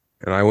boys.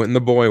 And I went in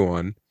the boy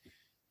one,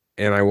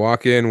 and I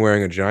walk in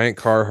wearing a giant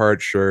Carhartt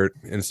shirt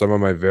and some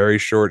of my very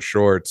short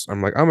shorts.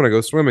 I'm like, I'm going to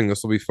go swimming.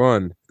 This will be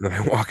fun. And then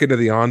I walk into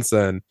the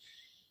onsen,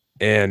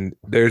 and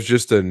there's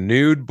just a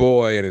nude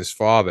boy and his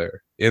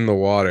father in the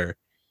water.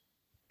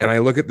 And I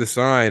look at the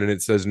sign, and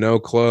it says no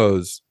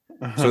clothes.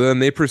 So then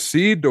they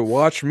proceed to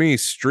watch me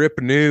strip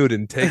nude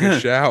and take a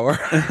shower.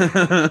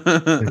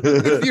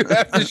 You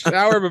have to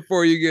shower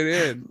before you get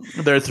in.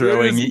 They're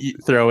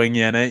throwing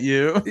yen at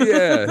you.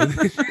 Yeah.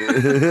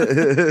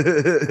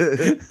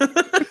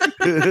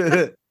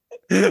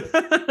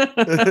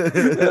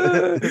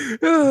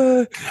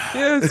 Yeah,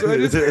 so I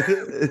just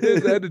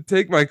had to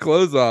take my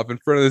clothes off in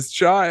front of this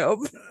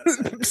child.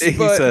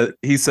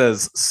 He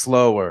says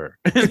slower.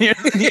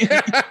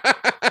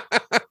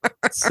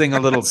 Sing a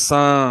little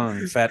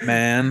song, fat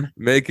man.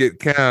 Make it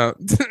count.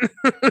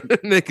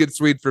 Make it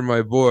sweet for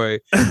my boy.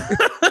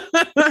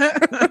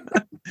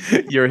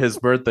 You're his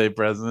birthday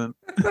present.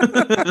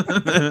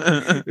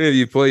 If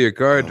you play your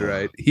cards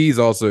right, he's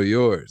also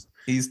yours.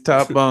 He's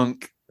top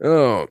bunk.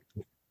 Oh,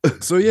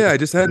 so yeah, I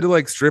just had to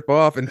like strip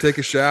off and take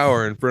a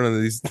shower in front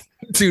of these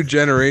two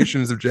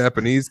generations of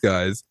Japanese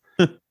guys.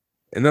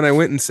 And then I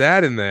went and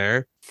sat in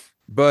there,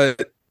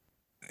 but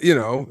you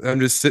know,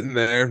 I'm just sitting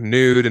there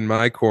nude in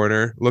my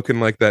corner, looking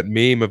like that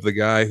meme of the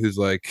guy who's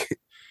like,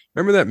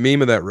 remember that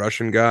meme of that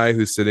Russian guy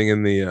who's sitting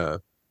in the,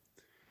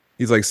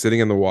 he's like sitting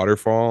in the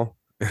waterfall.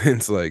 And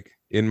it's like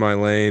in my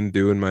lane,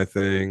 doing my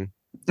thing.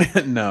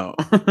 No.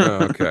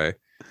 Oh, okay.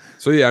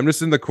 So yeah, I'm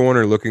just in the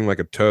corner looking like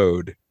a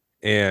toad.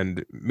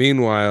 And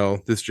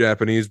meanwhile, this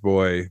Japanese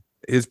boy,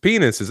 his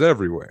penis is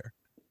everywhere.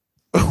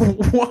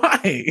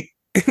 Why?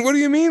 What do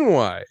you mean,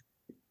 why?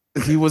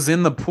 He was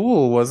in the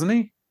pool, wasn't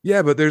he?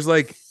 Yeah, but there's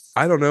like,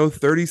 I don't know,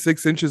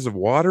 36 inches of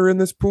water in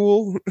this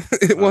pool.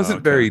 It wasn't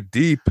okay. very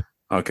deep.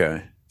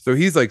 Okay. So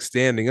he's like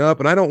standing up,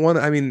 and I don't want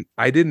to, I mean,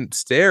 I didn't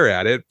stare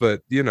at it,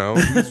 but you know,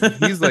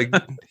 he's like,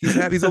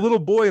 he's a little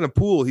boy in a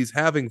pool. He's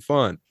having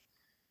fun.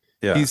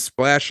 Yeah. He's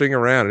splashing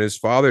around, and his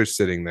father's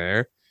sitting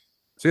there.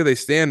 So yeah, they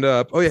stand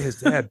up. Oh yeah, his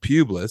dad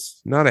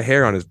pubeless, not a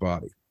hair on his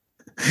body.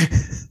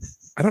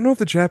 I don't know if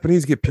the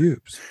Japanese get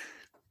pubes.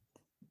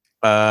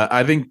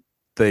 I think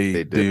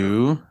they do.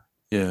 do.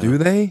 Yeah. Do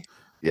they?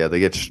 Yeah, they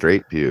get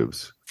straight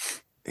pubes.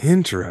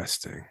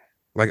 Interesting.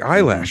 Like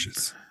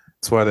eyelashes.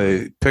 That's why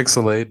they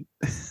pixelate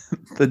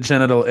the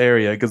genital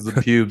area, because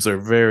the pubes are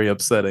very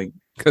upsetting.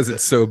 Because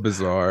it's so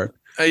bizarre.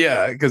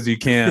 Yeah, because you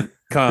can't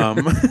come.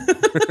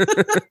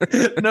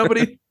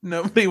 Nobody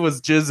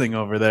was jizzing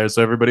over there,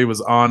 so everybody was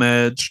on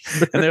edge.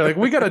 And they're like,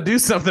 we got to do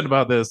something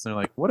about this. And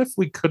they're like, what if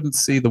we couldn't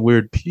see the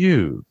weird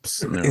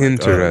pubes? And they're like,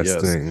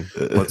 Interesting.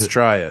 "Oh, yes. Let's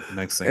try it."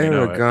 Next thing you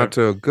know,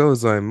 Arigato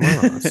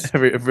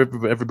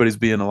gozaimasu. everybody's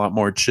being a lot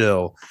more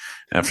chill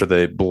after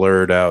they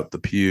blurred out the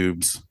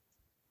pubes.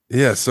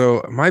 Yeah,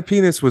 so my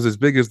penis was as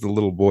big as the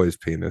little boy's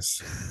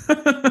penis.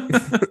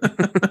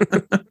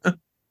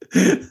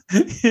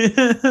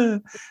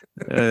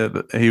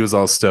 He was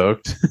all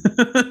stoked.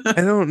 I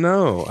don't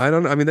know.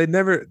 I mean,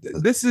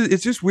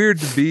 it's just weird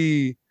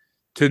to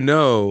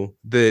know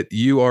that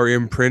you are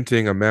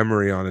imprinting a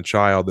memory on a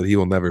child that he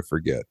will never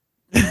forget.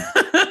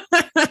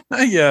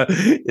 Yeah,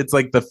 it's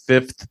like the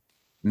fifth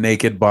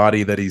naked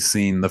body that he's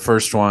seen, the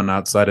first one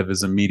outside of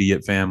his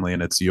immediate family,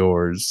 and it's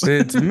yours.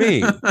 It's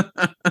me.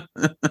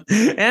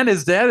 And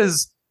his dad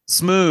is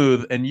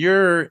smooth and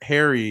you're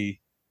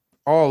hairy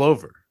all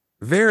over.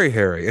 Very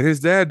hairy. And his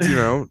dad's, you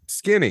know,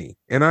 skinny,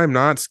 and I'm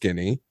not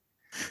skinny.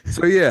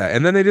 So yeah,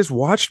 and then they just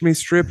watched me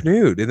strip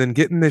nude and then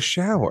get in this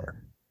shower.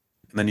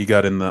 And then you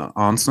got in the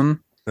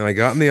onsen. And I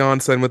got in the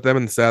onsen with them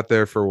and sat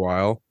there for a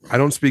while. I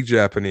don't speak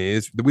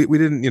Japanese. We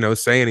didn't, you know,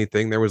 say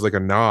anything. There was like a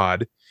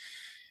nod.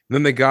 And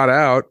then they got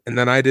out, and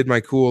then I did my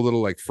cool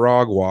little like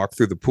frog walk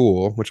through the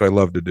pool, which I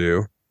love to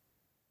do.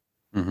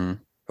 Mm-hmm.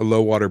 A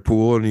low water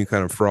pool, and you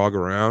kind of frog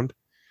around.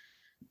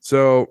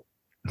 So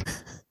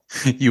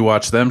you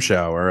watch them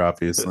shower,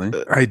 obviously.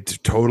 I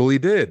totally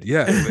did.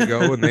 Yeah, they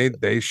go and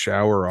they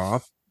shower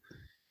off.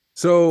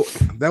 So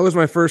that was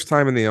my first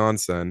time in the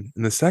onsen,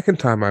 and the second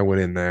time I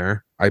went in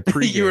there,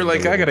 you were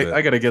like,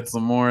 I gotta get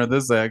some more of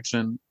this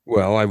action.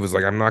 Well, I was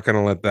like, I'm not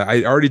gonna let that.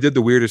 I already did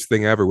the weirdest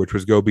thing ever, which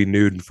was go be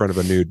nude in front of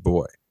a nude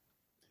boy.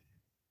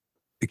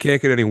 It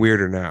can't get any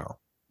weirder now.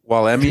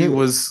 While Emmy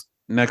was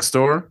next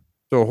door.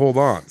 So hold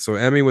on. So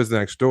Emmy was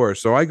next door.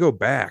 So I go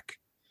back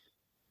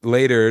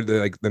later,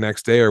 the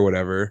next day or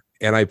whatever,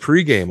 and I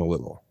pregame a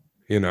little.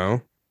 You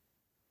know,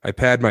 I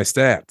pad my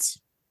stats.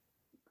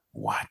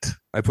 What?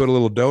 I put a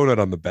little donut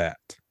on the bat.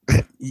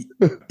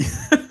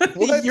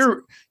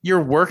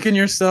 You're working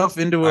yourself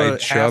into a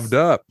shoved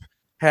up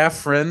half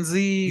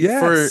frenzy.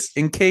 Yes. For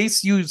in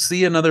case you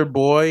see another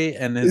boy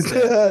and his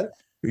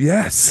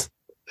yes.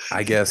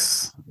 I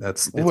guess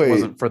it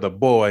wasn't for the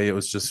boy. It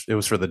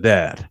was for the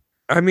dad.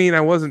 I mean,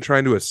 I wasn't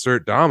trying to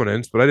assert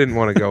dominance, but I didn't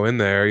want to go in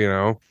there, you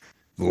know,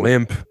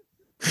 limp.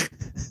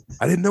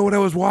 I didn't know what I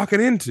was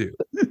walking into.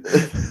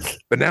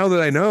 But now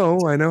that I know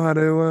how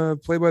to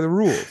play by the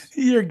rules.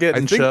 You're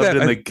getting shoved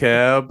in the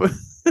cab.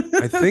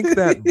 I think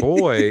that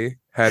boy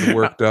had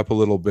worked up a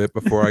little bit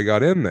before I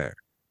got in there.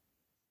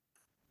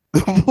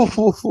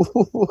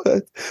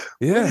 What?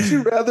 Yeah. Would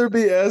you rather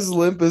be as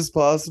limp as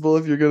possible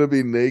if you're going to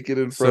be naked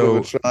in front of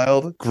a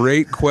child?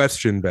 Great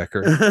question,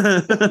 Becker.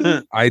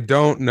 I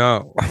don't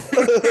know.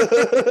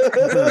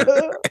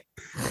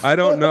 I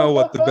don't know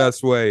what the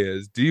best way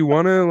is. Do you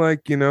want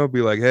to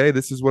be like, hey,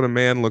 this is what a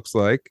man looks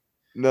like?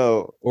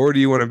 No. Or do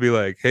you want to be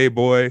like, hey,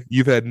 boy,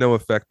 you've had no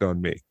effect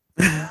on me?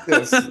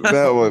 Yes,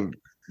 that one.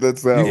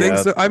 That's that You think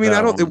Yeah, so? I mean, that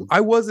I don't. one.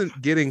 I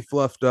wasn't getting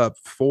fluffed up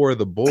for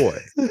the boy.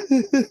 was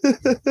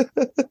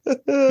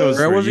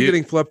Or I for wasn't you.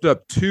 getting fluffed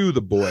up to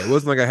the boy. It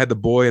wasn't like I had the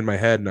boy in my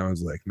head and I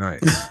was like,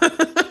 nice.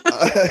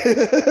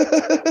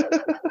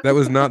 That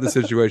was not the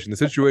situation. The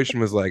situation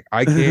was like,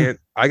 I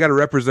got to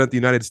represent the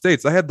United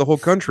States. I had the whole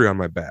country on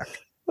my back.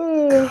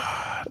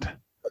 God.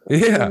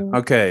 Yeah.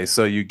 Okay,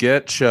 so you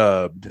get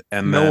chubbed,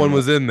 and No then, one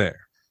was in there.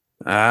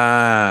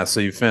 So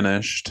you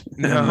finished.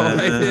 No, And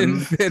I didn't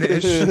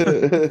finish.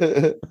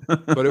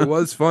 But it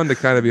was fun to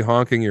kind of be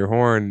honking your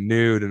horn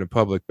nude in a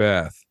public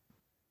bath.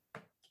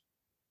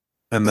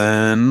 And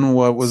then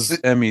what was So-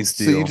 Emmy's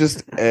So deal? you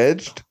just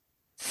edged?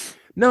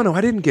 No,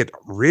 I didn't get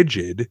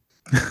rigid.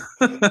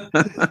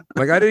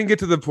 Like I didn't get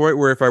to the point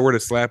where if I were to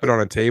slap it on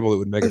a table, it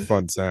would make a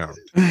fun sound.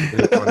 You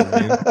know what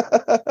I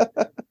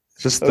mean?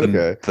 Just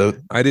Okay.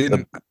 I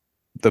didn't.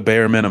 the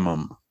bare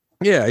minimum.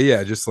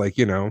 Yeah, just like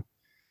 35%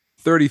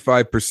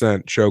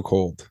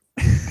 chokehold.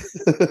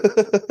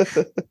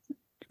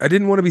 I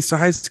didn't want to be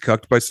size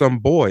cucked by some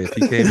boy if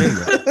he came in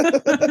there.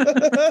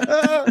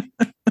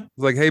 It's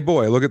like, hey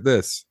boy, look at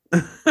this.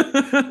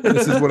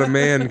 This is what a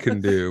man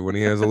can do when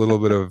he has a little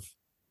bit of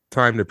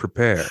time to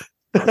prepare.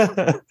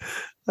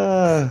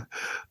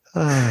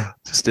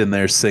 Just in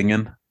there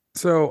singing.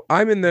 So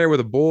I'm in there with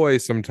a boy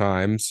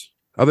sometimes.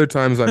 Other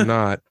times I'm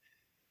not.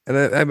 And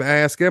I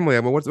ask Emily,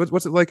 I'm like,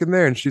 what's it like in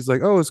there? And she's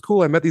like, oh, it's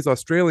cool. I met these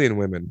Australian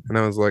women. And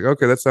I was like,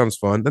 okay, that sounds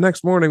fun. The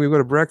next morning we go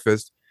to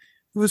breakfast.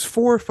 It was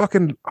 4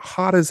 fucking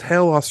hot as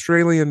hell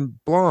Australian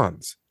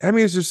blondes.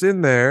 Emmy's just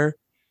in there,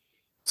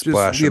 just,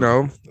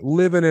 Splashing.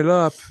 living it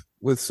up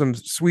with some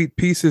sweet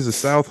pieces of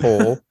South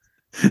Hole,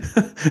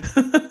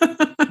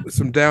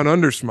 some down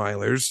under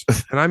smilers.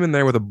 And I'm in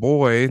there with a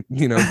boy,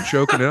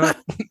 choking it up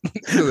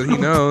so that he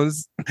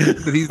knows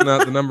that he's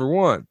not the number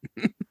one.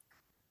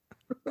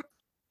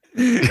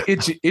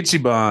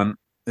 Ichiban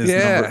is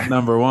Yeah.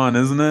 number one,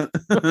 isn't it?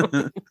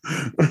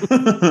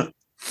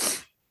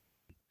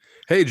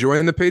 Hey,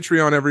 join the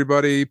Patreon,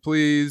 everybody,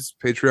 please.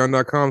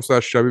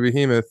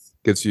 Patreon.com/chubbybehemoth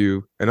gets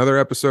you another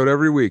episode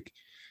every week.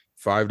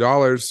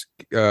 $5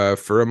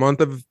 for a month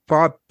of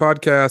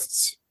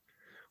podcasts.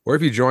 Or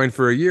if you join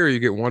for a year, you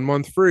get 1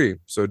 month free.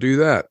 So do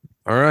that.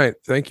 All right.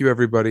 Thank you,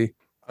 everybody.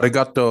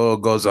 Arigato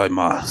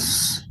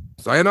gozaimasu.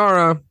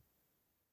 Sayonara.